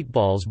made from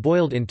meatballs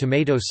boiled in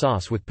tomato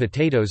sauce with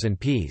potatoes and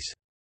peas.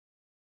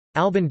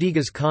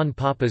 Albondigas con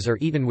papas are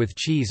eaten with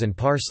cheese and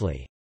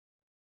parsley.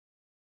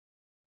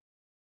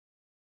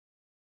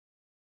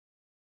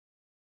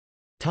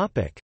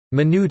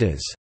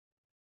 Menudas.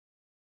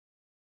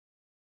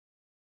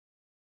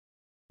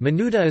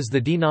 Menuda is the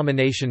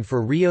denomination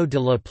for Rio de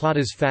la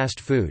Plata's fast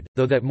food,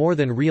 though that more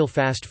than real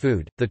fast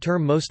food, the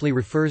term mostly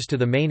refers to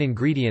the main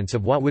ingredients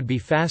of what would be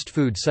fast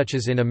food such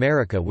as in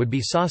America would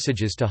be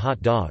sausages to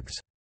hot dogs.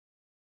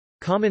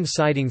 Common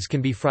sidings can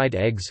be fried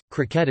eggs,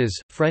 croquetas,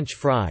 French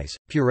fries,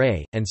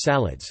 puree, and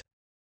salads.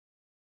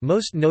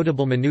 Most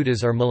notable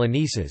menudas are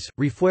milanesas,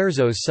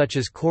 refuerzos such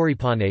as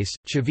choripanes,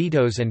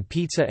 chivitos and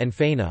pizza and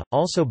faina,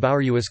 also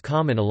bauru is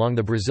common along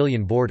the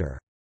Brazilian border.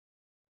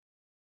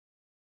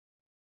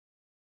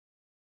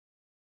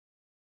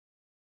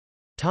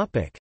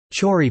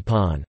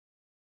 Choripan.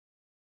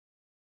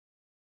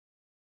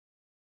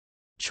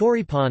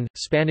 Choripan,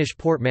 Spanish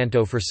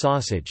portmanteau for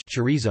sausage,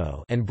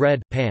 chorizo, and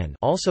bread, pan,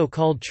 also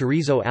called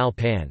chorizo al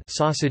pan,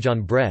 sausage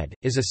on bread,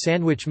 is a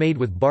sandwich made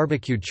with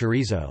barbecued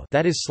chorizo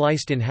that is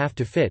sliced in half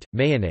to fit,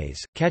 mayonnaise,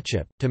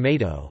 ketchup,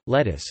 tomato,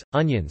 lettuce,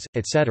 onions,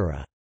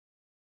 etc.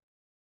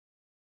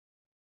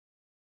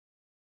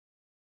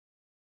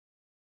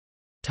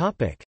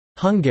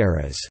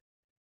 Hungaras.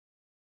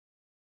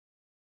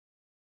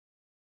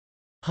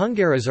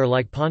 Hungaras are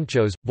like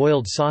ponchos,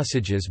 boiled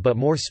sausages but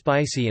more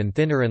spicy and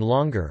thinner and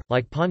longer.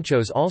 Like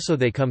ponchos also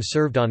they come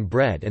served on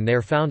bread and they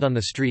are found on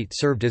the street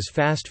served as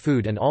fast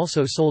food and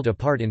also sold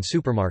apart in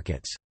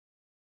supermarkets.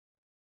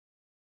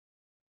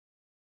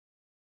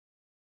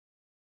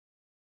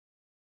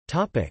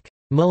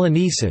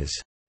 Milanesas.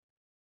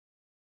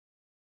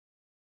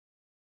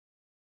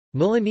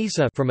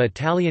 Milanesa from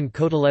Italian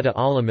cotoletta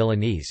alla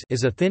Milanese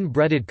is a thin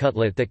breaded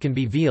cutlet that can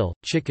be veal,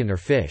 chicken or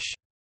fish.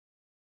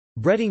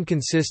 Breading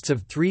consists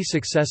of 3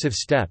 successive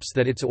steps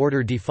that its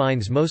order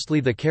defines mostly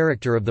the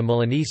character of the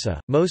Milanesa.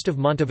 Most of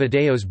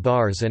Montevideo's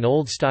bars and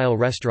old-style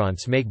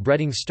restaurants make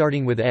breading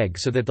starting with egg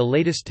so that the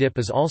latest dip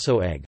is also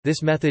egg.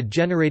 This method,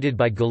 generated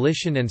by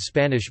Galician and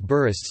Spanish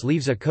burrists,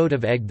 leaves a coat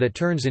of egg that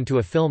turns into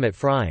a film at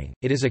frying.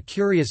 It is a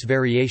curious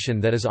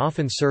variation that is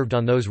often served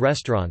on those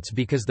restaurants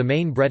because the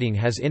main breading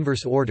has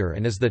inverse order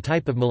and is the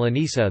type of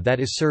Milanesa that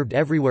is served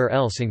everywhere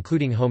else,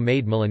 including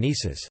homemade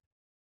Milanesas.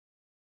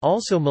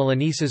 Also,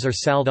 Milanesas are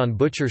saled on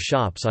butcher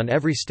shops on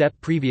every step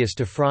previous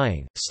to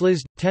frying,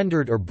 slizzed,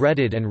 tendered or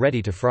breaded and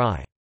ready to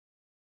fry.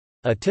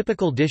 A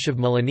typical dish of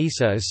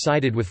Milanesa is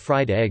sided with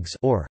fried eggs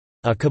or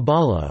a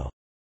caballo,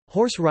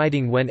 horse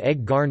riding when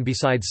egg garn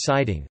besides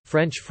siding,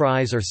 French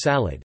fries or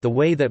salad. The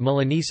way that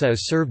Milanesa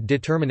is served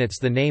determines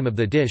the name of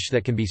the dish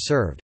that can be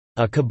served: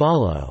 a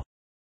caballo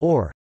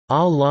or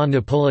alla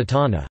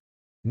napolitana,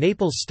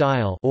 Naples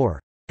style, or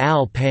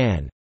al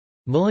pan,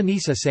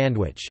 Milanesa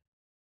sandwich.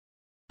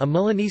 A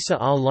Milanesa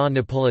alla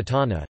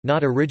napolitana,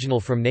 not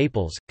original from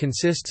Naples,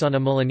 consists on a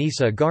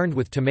Milanesa garnished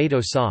with tomato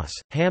sauce,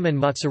 ham and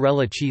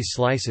mozzarella cheese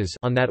slices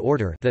on that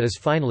order that is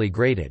finely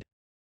grated.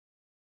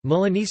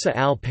 Milanesa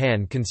al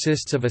pan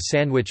consists of a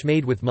sandwich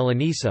made with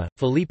Milanesa,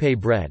 Felipe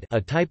bread,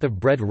 a type of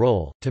bread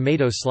roll,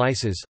 tomato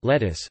slices,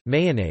 lettuce,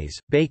 mayonnaise,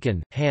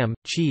 bacon, ham,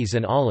 cheese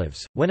and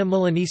olives. When a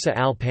Milanesa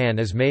al pan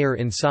is mayor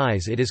in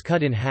size, it is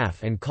cut in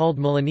half and called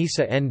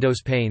Milanesa en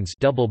dos panes,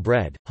 double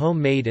bread.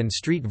 Homemade and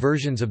street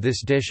versions of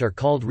this dish are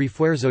called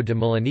refuerzo de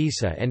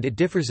Milanesa, and it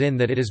differs in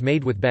that it is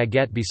made with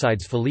baguette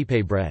besides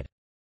Felipe bread.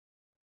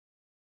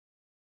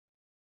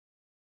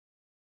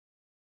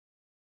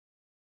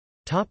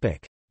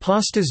 Topic: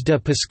 Pastas de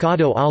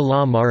pescado a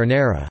la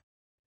marinera.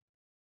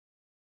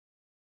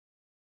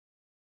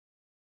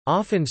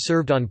 Often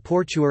served on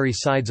portuary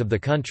sides of the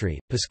country,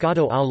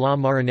 pescado a la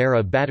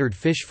marinera battered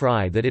fish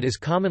fry that it is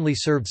commonly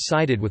served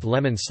sided with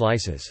lemon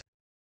slices.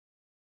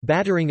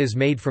 Battering is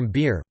made from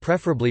beer,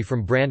 preferably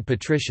from brand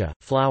Patricia,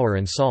 flour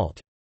and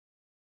salt.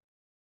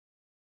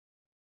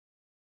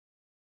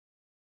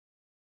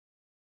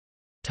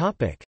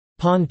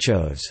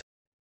 Ponchos.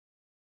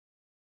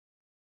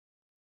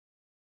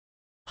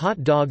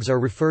 Hot dogs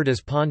are referred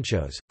as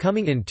ponchos,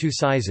 coming in 2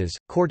 sizes: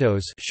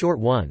 cortos, short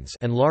ones,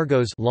 and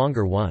largos,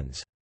 longer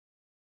ones.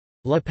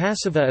 La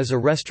Pasiva is a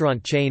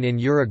restaurant chain in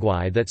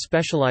Uruguay that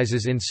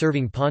specializes in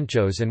serving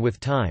ponchos and with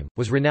time,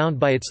 was renowned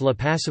by its La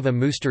Pasiva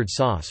mustard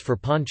sauce for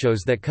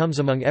ponchos that comes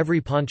among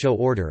every poncho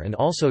order, and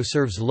also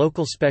serves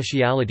local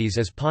specialities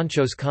as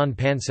ponchos con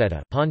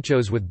panceta,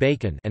 ponchos with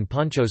bacon, and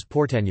ponchos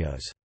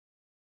porteños.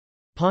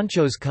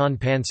 Ponchos con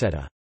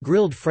panceta,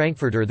 grilled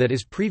frankfurter that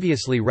is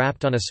previously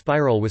wrapped on a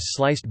spiral with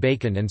sliced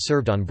bacon and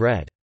served on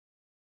bread.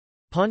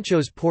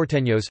 Ponchos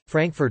porteños,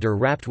 frankfurter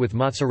wrapped with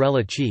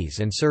mozzarella cheese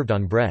and served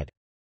on bread.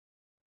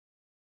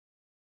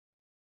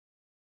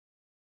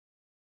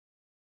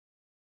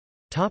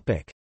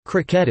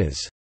 Croquetas.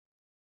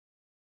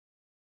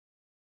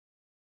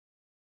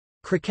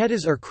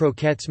 Croquetas are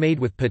croquettes made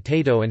with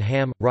potato and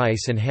ham,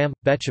 rice and ham,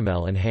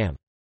 bechamel and ham.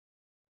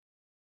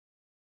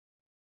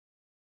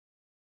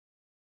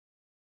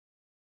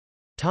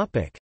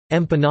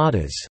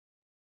 Empanadas.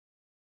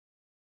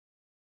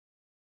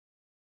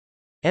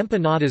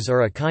 Empanadas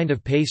are a kind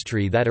of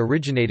pastry that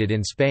originated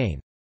in Spain.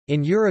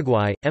 In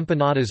Uruguay,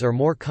 empanadas are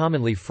more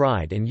commonly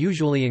fried and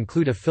usually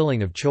include a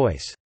filling of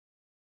choice.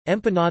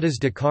 Empanadas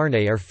de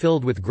carne are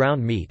filled with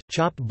ground meat,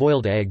 chopped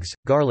boiled eggs,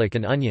 garlic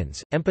and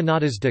onions.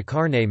 Empanadas de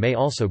carne may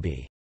also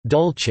be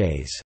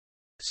dulces,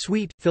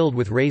 sweet, filled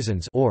with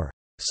raisins, or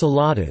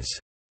saladas,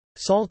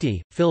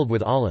 salty, filled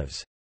with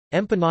olives.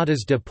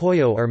 Empanadas de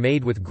pollo are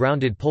made with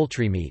grounded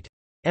poultry meat.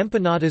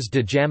 Empanadas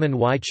de jamón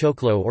y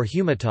choclo or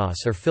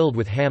humitas are filled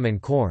with ham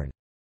and corn.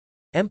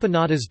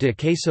 Empanadas de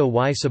queso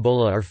y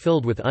cebolla are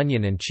filled with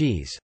onion and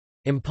cheese.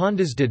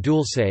 Empanadas de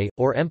dulce,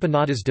 or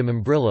empanadas de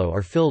membrillo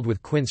are filled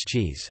with quince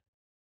cheese.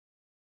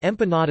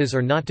 Empanadas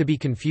are not to be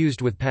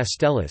confused with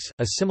pasteles,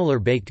 a similar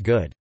baked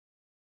good.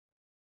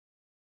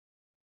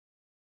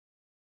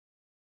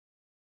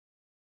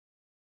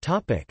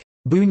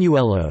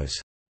 Buñuelos.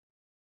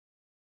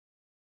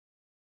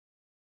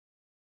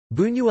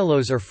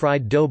 Buñuelos are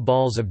fried dough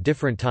balls of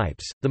different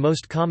types. The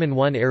most common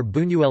one are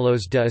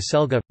buñuelos de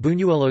acelga,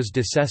 buñuelos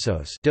de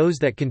sesos, doughs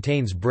that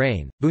contains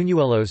brain,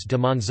 buñuelos de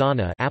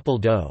manzana, apple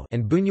dough,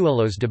 and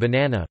buñuelos de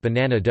banana,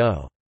 banana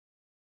dough.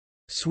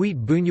 Sweet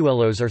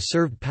buñuelos are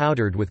served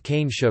powdered with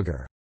cane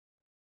sugar.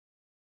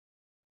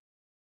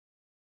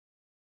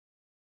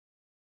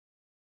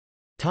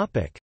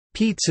 Topic: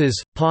 Pizzas,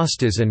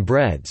 pastas and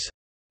breads.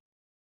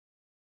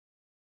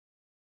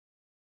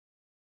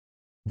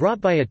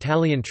 Brought by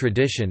Italian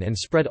tradition and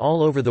spread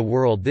all over the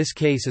world, this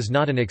case is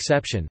not an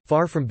exception.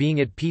 Far from being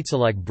it,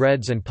 pizza-like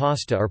breads and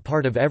pasta are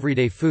part of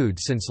everyday food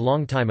since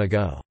long time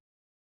ago.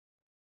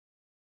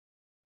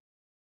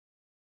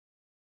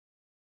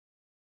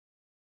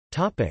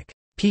 Topic: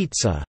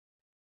 Pizza.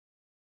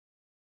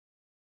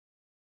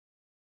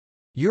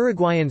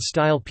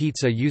 Uruguayan-style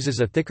pizza uses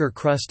a thicker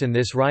crust, and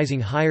this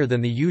rising higher than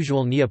the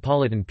usual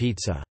Neapolitan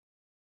pizza.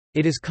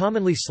 It is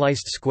commonly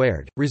sliced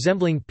squared,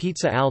 resembling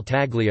pizza al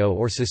taglio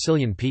or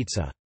Sicilian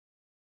pizza.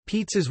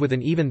 Pizzas with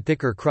an even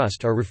thicker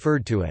crust are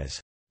referred to as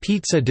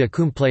pizza de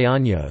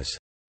cumpleaños,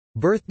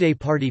 birthday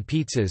party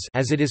pizzas,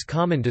 as it is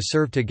common to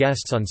serve to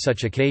guests on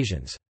such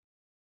occasions.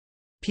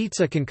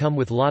 Pizza can come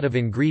with lot of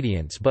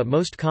ingredients, but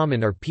most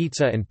common are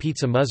pizza and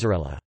pizza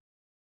mozzarella.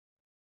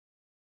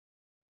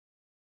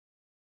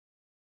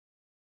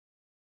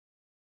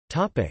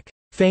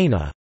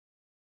 Faina.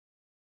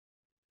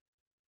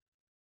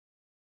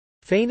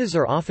 Fainas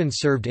are often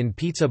served in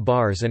pizza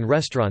bars and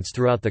restaurants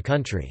throughout the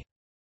country.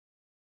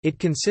 It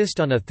consists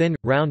on a thin,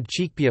 round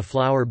chickpea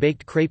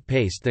flour-baked crepe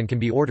paste that can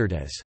be ordered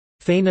as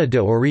faina de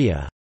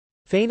orilla,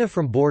 faina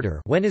from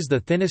border when is the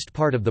thinnest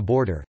part of the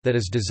border, that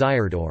is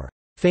desired, or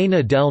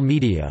faina del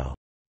medio,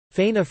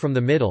 faina from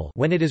the middle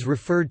when it is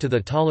referred to the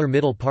taller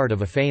middle part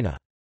of a faina.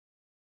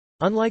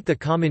 Unlike the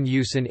common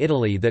use in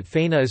Italy that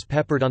faina is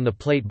peppered on the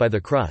plate by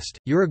the crust,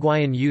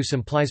 Uruguayan use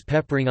implies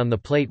peppering on the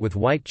plate with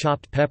white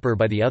chopped pepper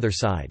by the other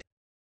side.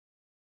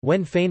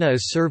 When faina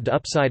is served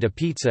upside a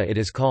pizza it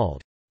is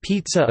called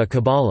pizza a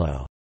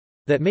caballo,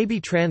 that may be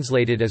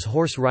translated as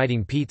horse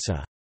riding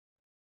pizza.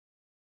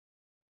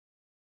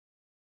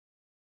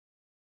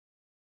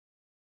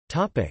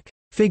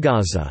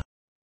 Figazza.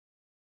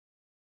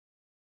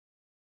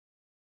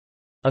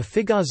 A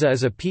figazza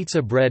is a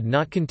pizza bread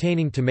not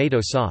containing tomato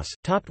sauce,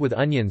 topped with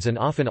onions and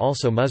often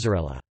also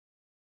mozzarella.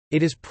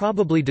 It is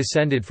probably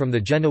descended from the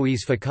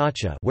Genoese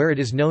focaccia, where it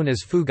is known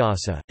as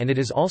fugassa, and it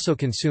is also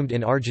consumed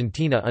in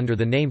Argentina under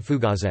the name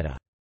fugazzetta.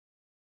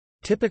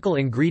 Typical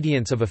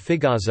ingredients of a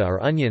figazza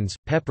are onions,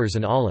 peppers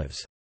and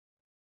olives.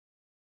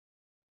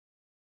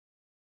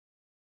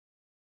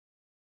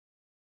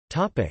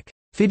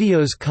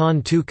 Fideos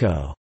con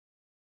tuco.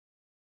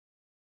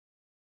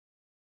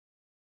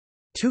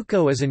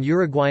 Tuco is an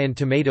Uruguayan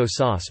tomato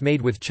sauce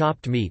made with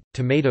chopped meat,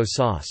 tomato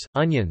sauce,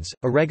 onions,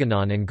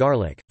 oregano and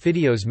garlic,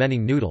 fideos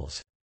meaning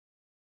noodles.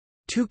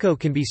 Tuco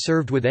can be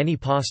served with any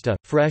pasta,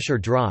 fresh or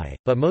dry,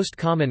 but most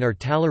common are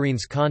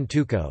tallarines con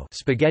tuco,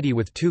 spaghetti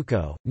with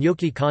tuco,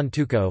 gnocchi con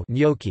tuco,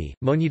 gnocchi,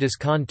 monitas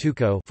con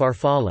tuco,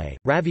 farfalle,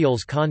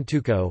 ravioles con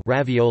tuco,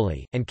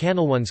 ravioli, and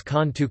cannellones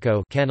con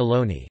tuco,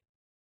 cannelloni.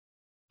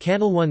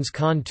 Cannellones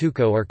con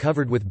tuco are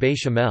covered with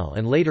bechamel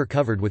and later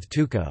covered with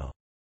tuco.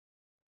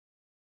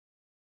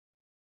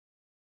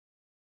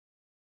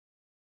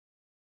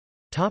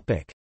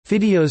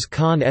 Fideos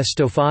con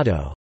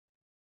estofado.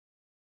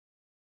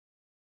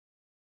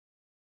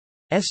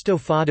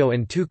 Estofado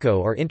and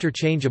tuco are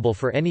interchangeable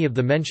for any of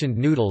the mentioned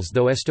noodles,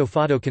 though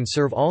estofado can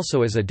serve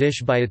also as a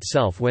dish by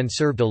itself when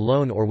served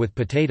alone or with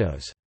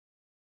potatoes.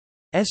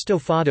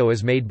 Estofado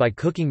is made by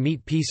cooking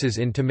meat pieces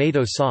in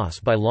tomato sauce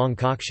by long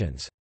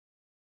coctions.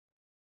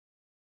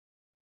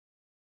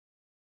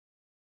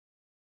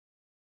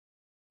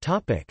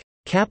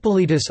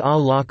 Capellitis a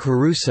la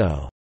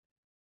Carusso.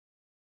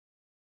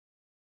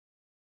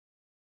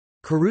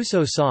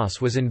 Caruso sauce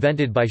was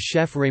invented by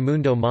chef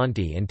Raimundo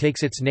Monti and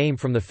takes its name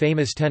from the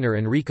famous tenor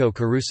Enrico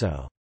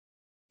Caruso.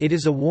 It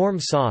is a warm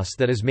sauce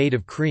that is made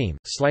of cream,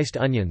 sliced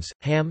onions,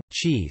 ham,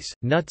 cheese,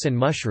 nuts and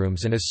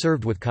mushrooms and is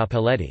served with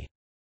capelletti.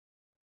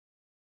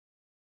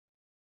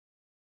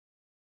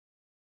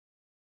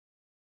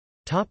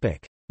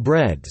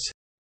 Breads.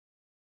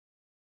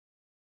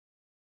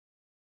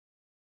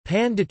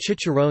 Pan de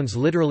chicharrones,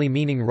 literally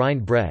meaning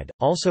rind bread,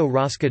 also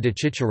rosca de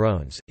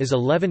chicharrones, is a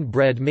leavened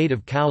bread made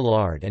of cow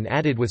lard and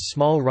added with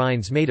small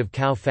rinds made of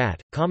cow fat,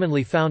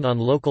 commonly found on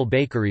local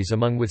bakeries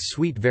among with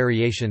sweet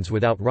variations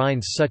without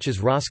rinds such as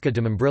rosca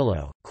de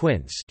membrillo,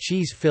 quince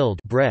cheese-filled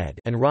bread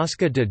and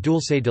rosca de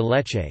dulce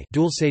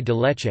de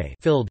leche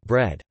filled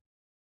bread.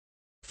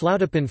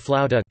 Flautapan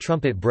flauta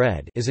trumpet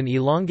bread is an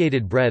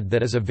elongated bread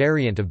that is a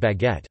variant of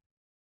baguette.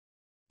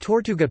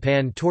 Tortuga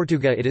pan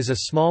tortuga. It is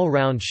a small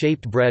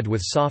round-shaped bread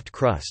with soft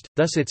crust,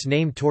 thus its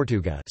name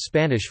tortuga,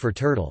 Spanish for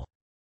turtle.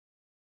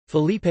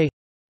 Felipe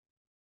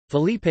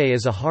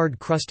is a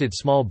hard-crusted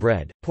small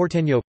bread.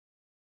 Porteño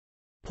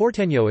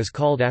is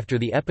called after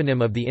the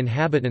eponym of the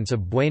inhabitants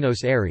of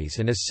Buenos Aires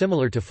and is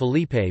similar to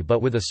Felipe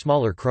but with a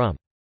smaller crumb.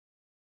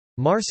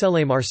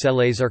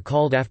 Marseillais are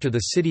called after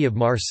the city of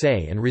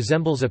Marseille and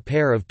resembles a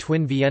pair of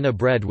twin Vienna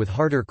bread with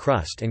harder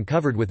crust and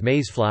covered with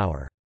maize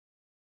flour.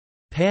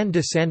 Pan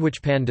de sandwich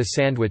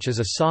is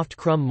a soft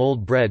crumb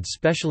mold bread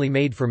specially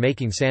made for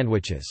making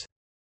sandwiches.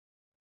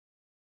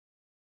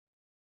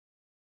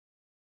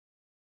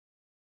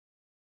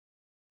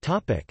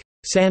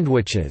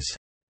 Sandwiches.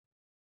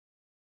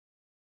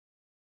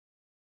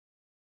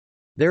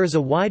 There is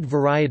a wide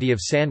variety of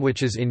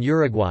sandwiches in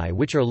Uruguay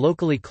which are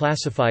locally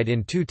classified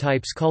in two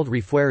types called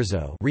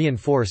refuerzo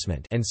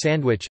reinforcement and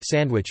sandwich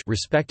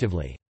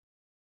respectively.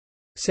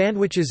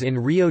 Sandwiches in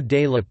Rio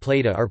de la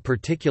Plata are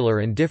particular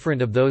and different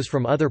of those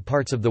from other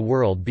parts of the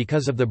world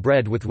because of the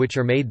bread with which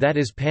are made, that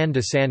is pan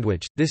de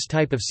sandwich. This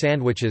type of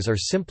sandwiches are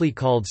simply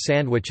called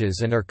sandwiches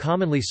and are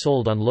commonly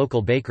sold on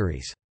local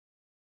bakeries.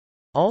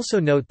 Also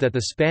note that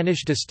the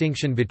Spanish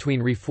distinction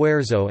between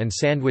refuerzo and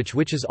sandwich,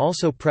 which is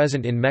also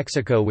present in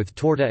Mexico with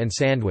torta and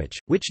sandwich,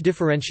 which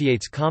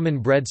differentiates common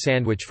bread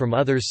sandwich from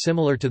others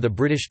similar to the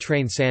British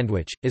train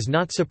sandwich, is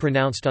not so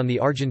pronounced on the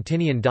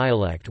Argentinian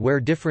dialect, where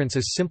difference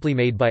is simply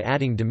made by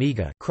adding de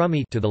miga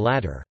crummy to the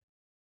latter.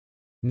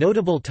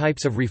 Notable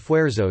types of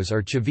refuerzos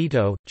are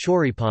chivito,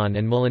 choripan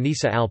and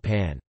milanesa al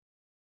pan.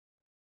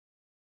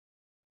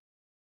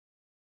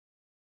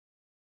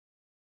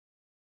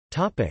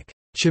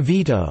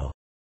 Chivito.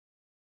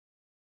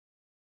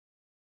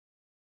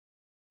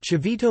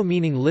 Chivito,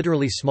 meaning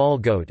literally small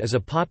goat, is a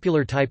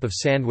popular type of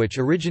sandwich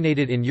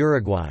originated in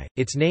Uruguay.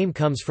 Its name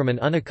comes from an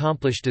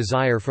unaccomplished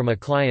desire from a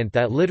client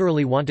that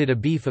literally wanted a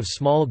beef of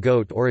small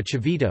goat or a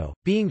chivito.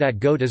 Being that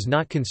goat is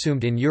not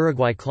consumed in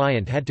Uruguay,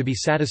 client had to be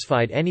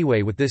satisfied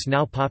anyway with this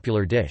now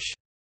popular dish.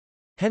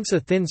 Hence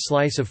a thin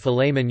slice of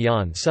filet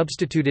mignon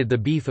substituted the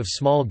beef of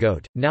small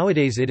goat.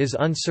 Nowadays it is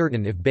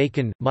uncertain if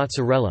bacon,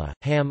 mozzarella,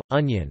 ham,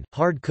 onion,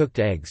 hard-cooked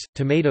eggs,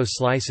 tomato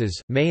slices,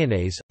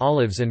 mayonnaise,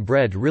 olives and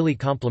bread really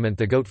complement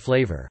the goat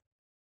flavor.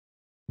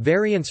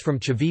 Variants from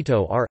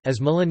chivito are, as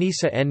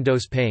milanesa en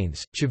dos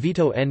panes,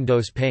 chivito en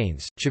dos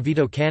panes,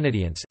 chivito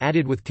canadiense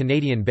added with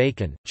Canadian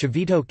bacon,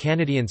 chivito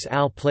canadiense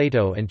al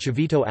plato and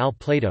chivito al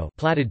plato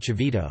platted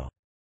chivito.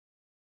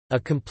 A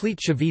complete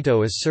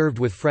chivito is served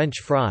with French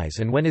fries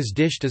and when is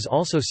dished is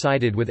also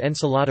sided with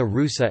ensalada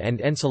rusa and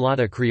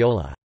ensalada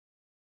criolla.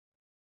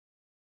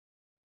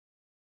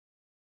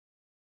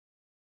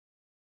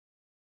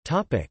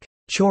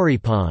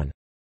 Choripan.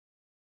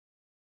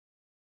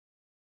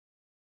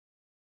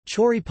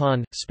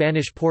 Choripan,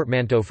 Spanish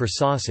portmanteau for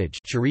sausage,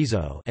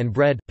 chorizo, and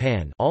bread,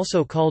 pan,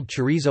 also called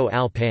chorizo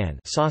al pan,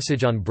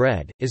 sausage on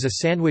bread, is a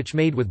sandwich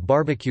made with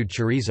barbecued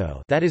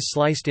chorizo, that is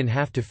sliced in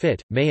half to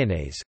fit,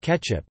 mayonnaise,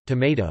 ketchup,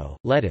 tomato,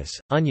 lettuce,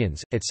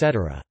 onions,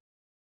 etc.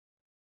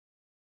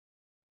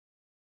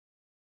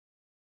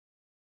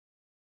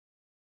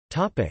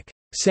 Topic: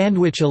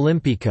 Sandwich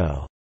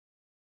Olímpico.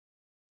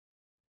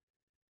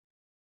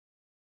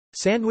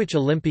 Sandwich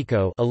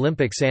Olímpico,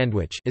 Olympic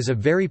sandwich, is a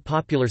very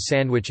popular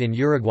sandwich in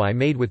Uruguay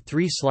made with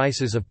 3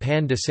 slices of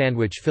pan de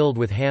sandwich filled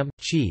with ham,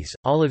 cheese,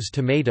 olives,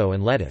 tomato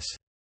and lettuce.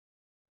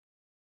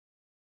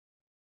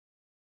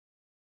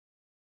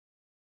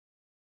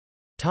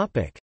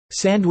 Topic: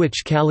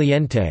 Sandwich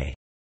caliente.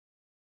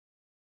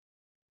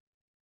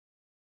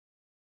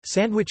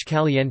 Sandwich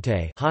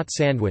caliente, hot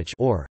sandwich,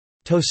 or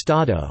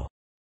tostado,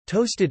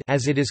 toasted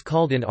as it is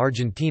called in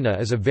Argentina,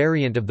 is a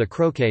variant of the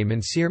croque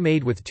monsieur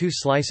made with 2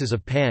 slices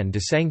of pan de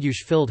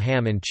sanguche filled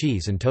ham and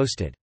cheese and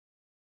toasted.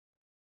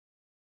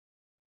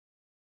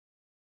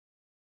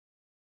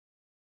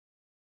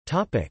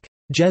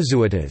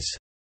 Jesuitas.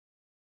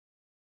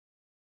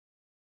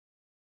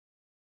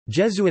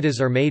 Jesuitas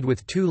are made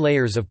with 2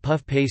 layers of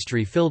puff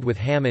pastry filled with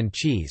ham and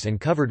cheese and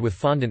covered with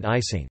fondant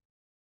icing.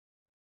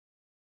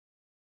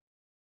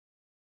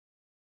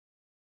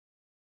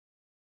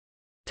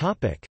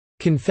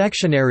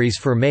 Confectionaries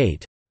for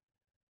mate.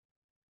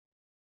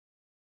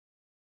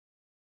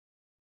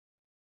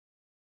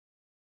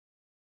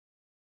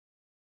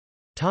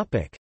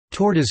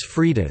 Tortas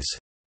fritas.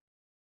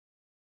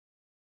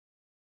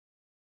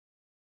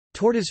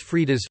 Tortas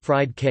fritas,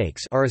 fried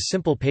cakes, are a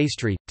simple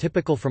pastry,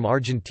 typical from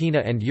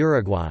Argentina and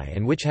Uruguay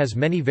and which has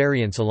many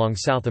variants along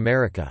South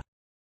America.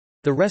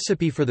 The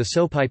recipe for the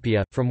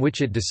sopaipilla, from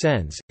which it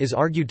descends, is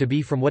argued to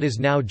be from what is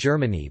now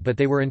Germany, but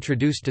they were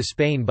introduced to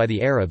Spain by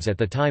the Arabs at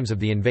the times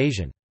of the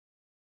invasion.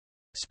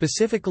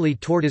 Specifically,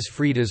 tortas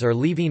fritas are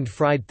leavened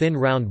fried thin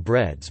round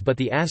breads, but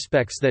the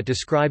aspects that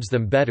describes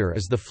them better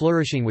is the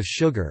flourishing with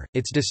sugar,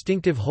 its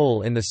distinctive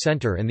hole in the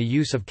center and the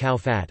use of cow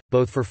fat,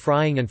 both for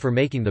frying and for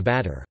making the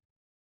batter.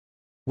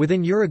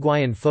 Within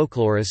Uruguayan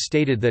folklore is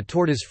stated that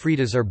tortas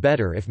fritas are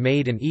better if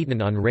made and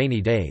eaten on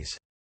rainy days.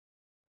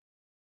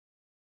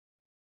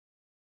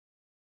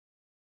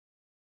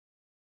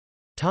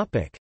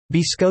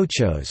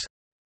 Bizcochos.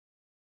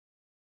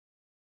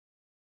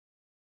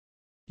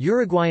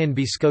 Uruguayan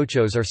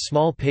bizcochos are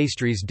small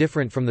pastries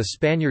different from the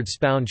Spaniard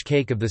sponge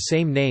cake of the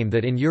same name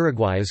that in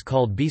Uruguay is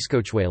called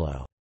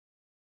bizcochuelo.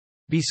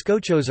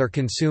 Bizcochos are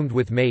consumed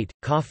with mate,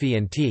 coffee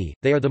and tea.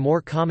 They are the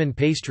more common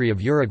pastry of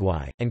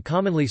Uruguay, and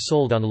commonly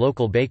sold on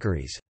local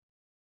bakeries.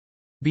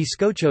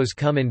 Bizcochos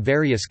come in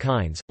various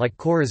kinds, like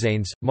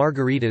corazones,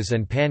 margaritas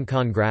and pan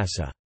con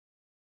grasa.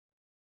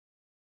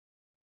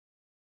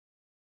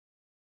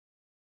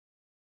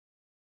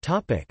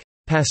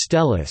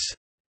 Pasteles.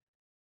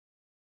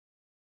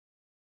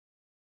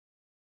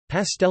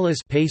 Pasteles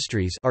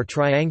pastries are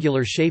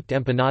triangular-shaped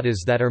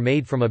empanadas that are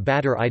made from a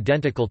batter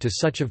identical to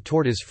such of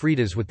tortas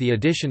fritas with the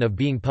addition of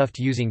being puffed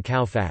using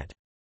cow fat.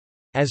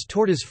 As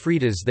tortas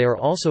fritas, they are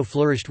also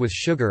flourished with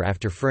sugar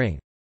after frying.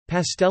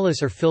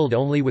 Pasteles are filled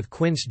only with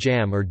quince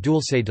jam or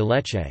dulce de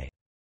leche.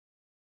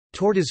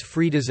 Tortas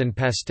fritas and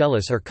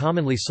pasteles are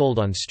commonly sold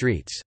on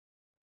streets.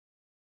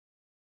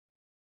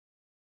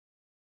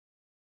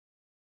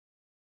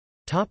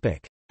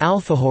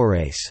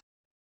 Alfajores.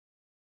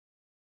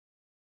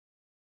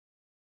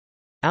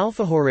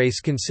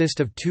 Alfajores consist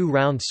of two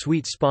round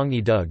sweet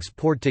spongy dugs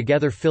poured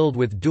together filled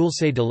with dulce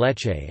de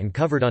leche and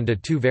covered onto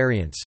two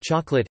variants,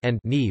 chocolate and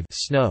nieve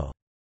snow.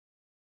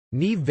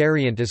 Nieve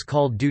variant is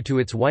called due to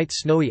its white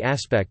snowy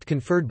aspect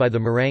conferred by the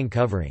meringue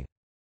covering.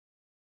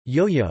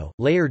 Yo-yo,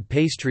 layered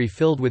pastry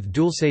filled with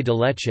dulce de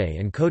leche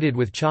and coated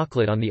with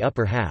chocolate on the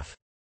upper half.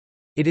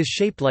 It is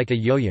shaped like a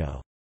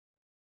yo-yo.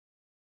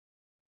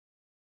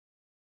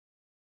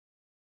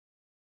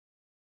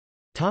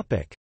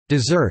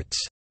 Desserts.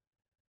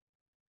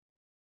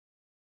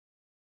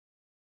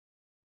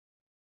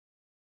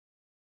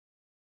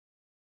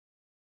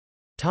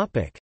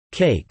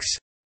 Cakes.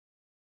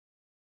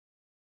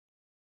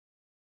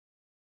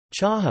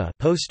 Chaha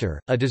poster,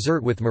 a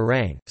dessert with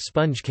meringue,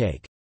 sponge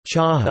cake,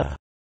 chaha,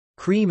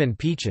 cream and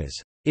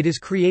peaches. It is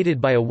created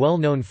by a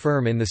well-known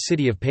firm in the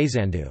city of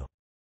Paysandú.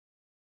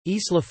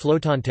 Isla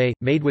Flotante,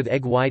 made with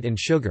egg white and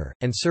sugar,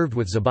 and served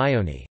with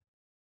zabaione.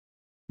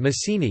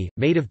 Massini,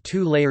 made of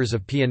 2 layers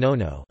of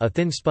pianono, a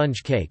thin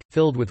sponge cake,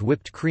 filled with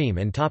whipped cream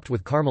and topped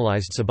with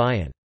caramelized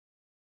sabayon.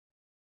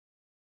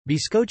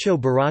 Bizcocho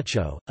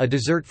borracho, a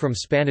dessert from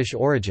Spanish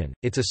origin,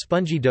 it's a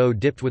spongy dough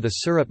dipped with a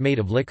syrup made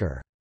of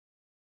liquor.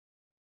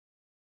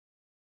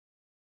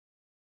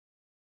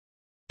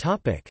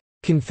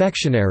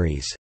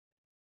 Confectionaries.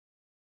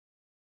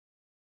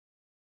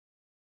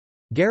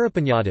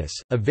 Garrapiñadas,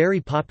 a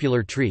very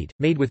popular treat,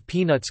 made with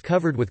peanuts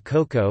covered with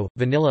cocoa,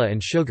 vanilla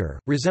and sugar,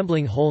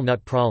 resembling whole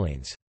nut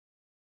pralines.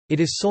 It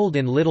is sold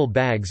in little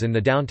bags in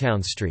the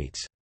downtown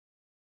streets.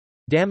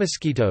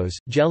 Damasquitos,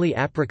 jelly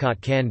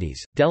apricot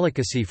candies,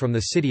 delicacy from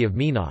the city of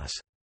Minas.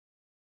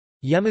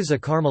 Yemas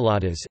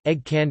acarmeladas,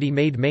 egg candy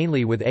made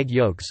mainly with egg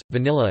yolks,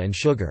 vanilla and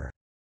sugar.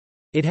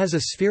 It has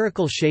a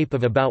spherical shape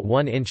of about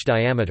 1 inch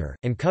diameter,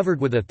 and covered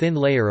with a thin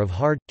layer of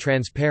hard,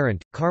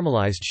 transparent,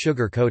 caramelized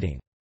sugar coating.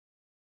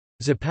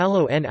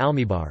 Zapallo en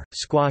almíbar,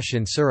 squash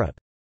in syrup.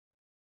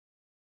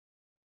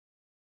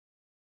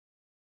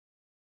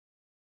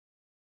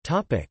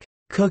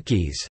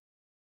 Cookies.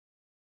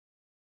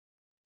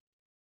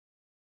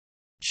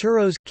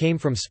 Churros, came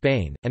from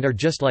Spain, and are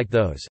just like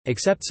those,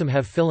 except some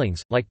have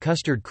fillings, like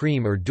custard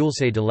cream or dulce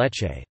de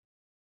leche.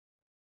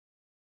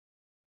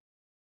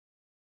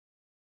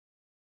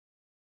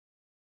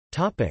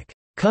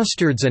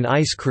 Custards and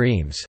ice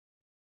creams.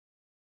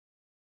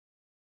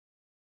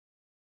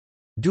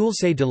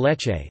 Dulce de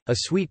leche, a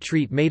sweet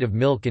treat made of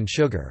milk and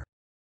sugar.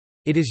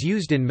 It is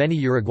used in many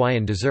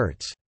Uruguayan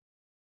desserts.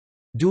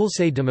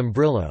 Dulce de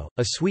membrillo,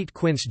 a sweet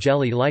quince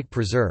jelly-like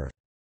preserve.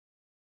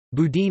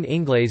 Boudin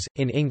inglés,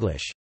 in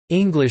English,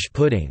 English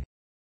pudding,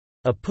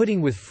 a pudding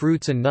with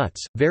fruits and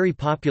nuts, very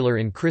popular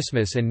in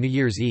Christmas and New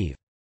Year's Eve.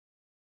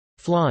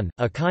 Flan,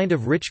 a kind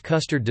of rich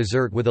custard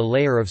dessert with a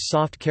layer of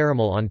soft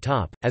caramel on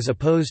top, as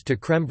opposed to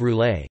crème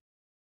brûlée.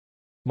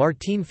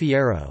 Martín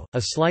Fierro,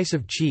 a slice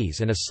of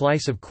cheese and a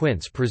slice of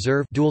quince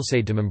preserve dulce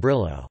de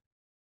membrillo.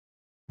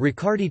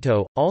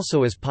 Ricardito,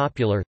 also as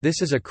popular,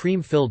 this is a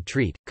cream-filled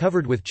treat,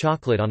 covered with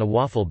chocolate on a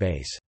waffle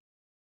base.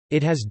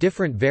 It has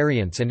different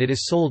variants and it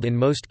is sold in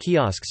most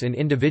kiosks in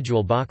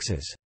individual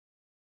boxes.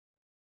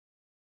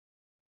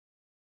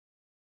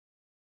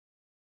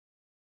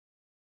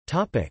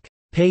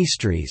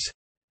 Pastries.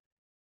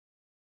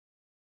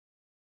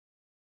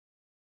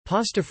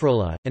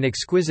 Pastafrolla, an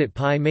exquisite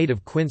pie made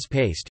of quince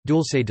paste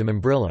dulce de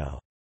membrillo.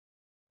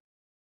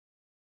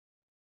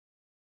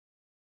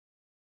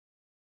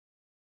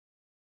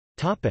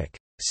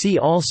 See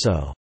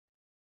also: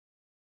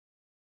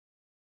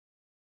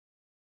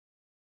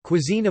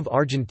 Cuisine of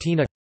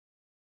Argentina,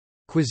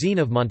 Cuisine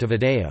of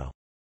Montevideo.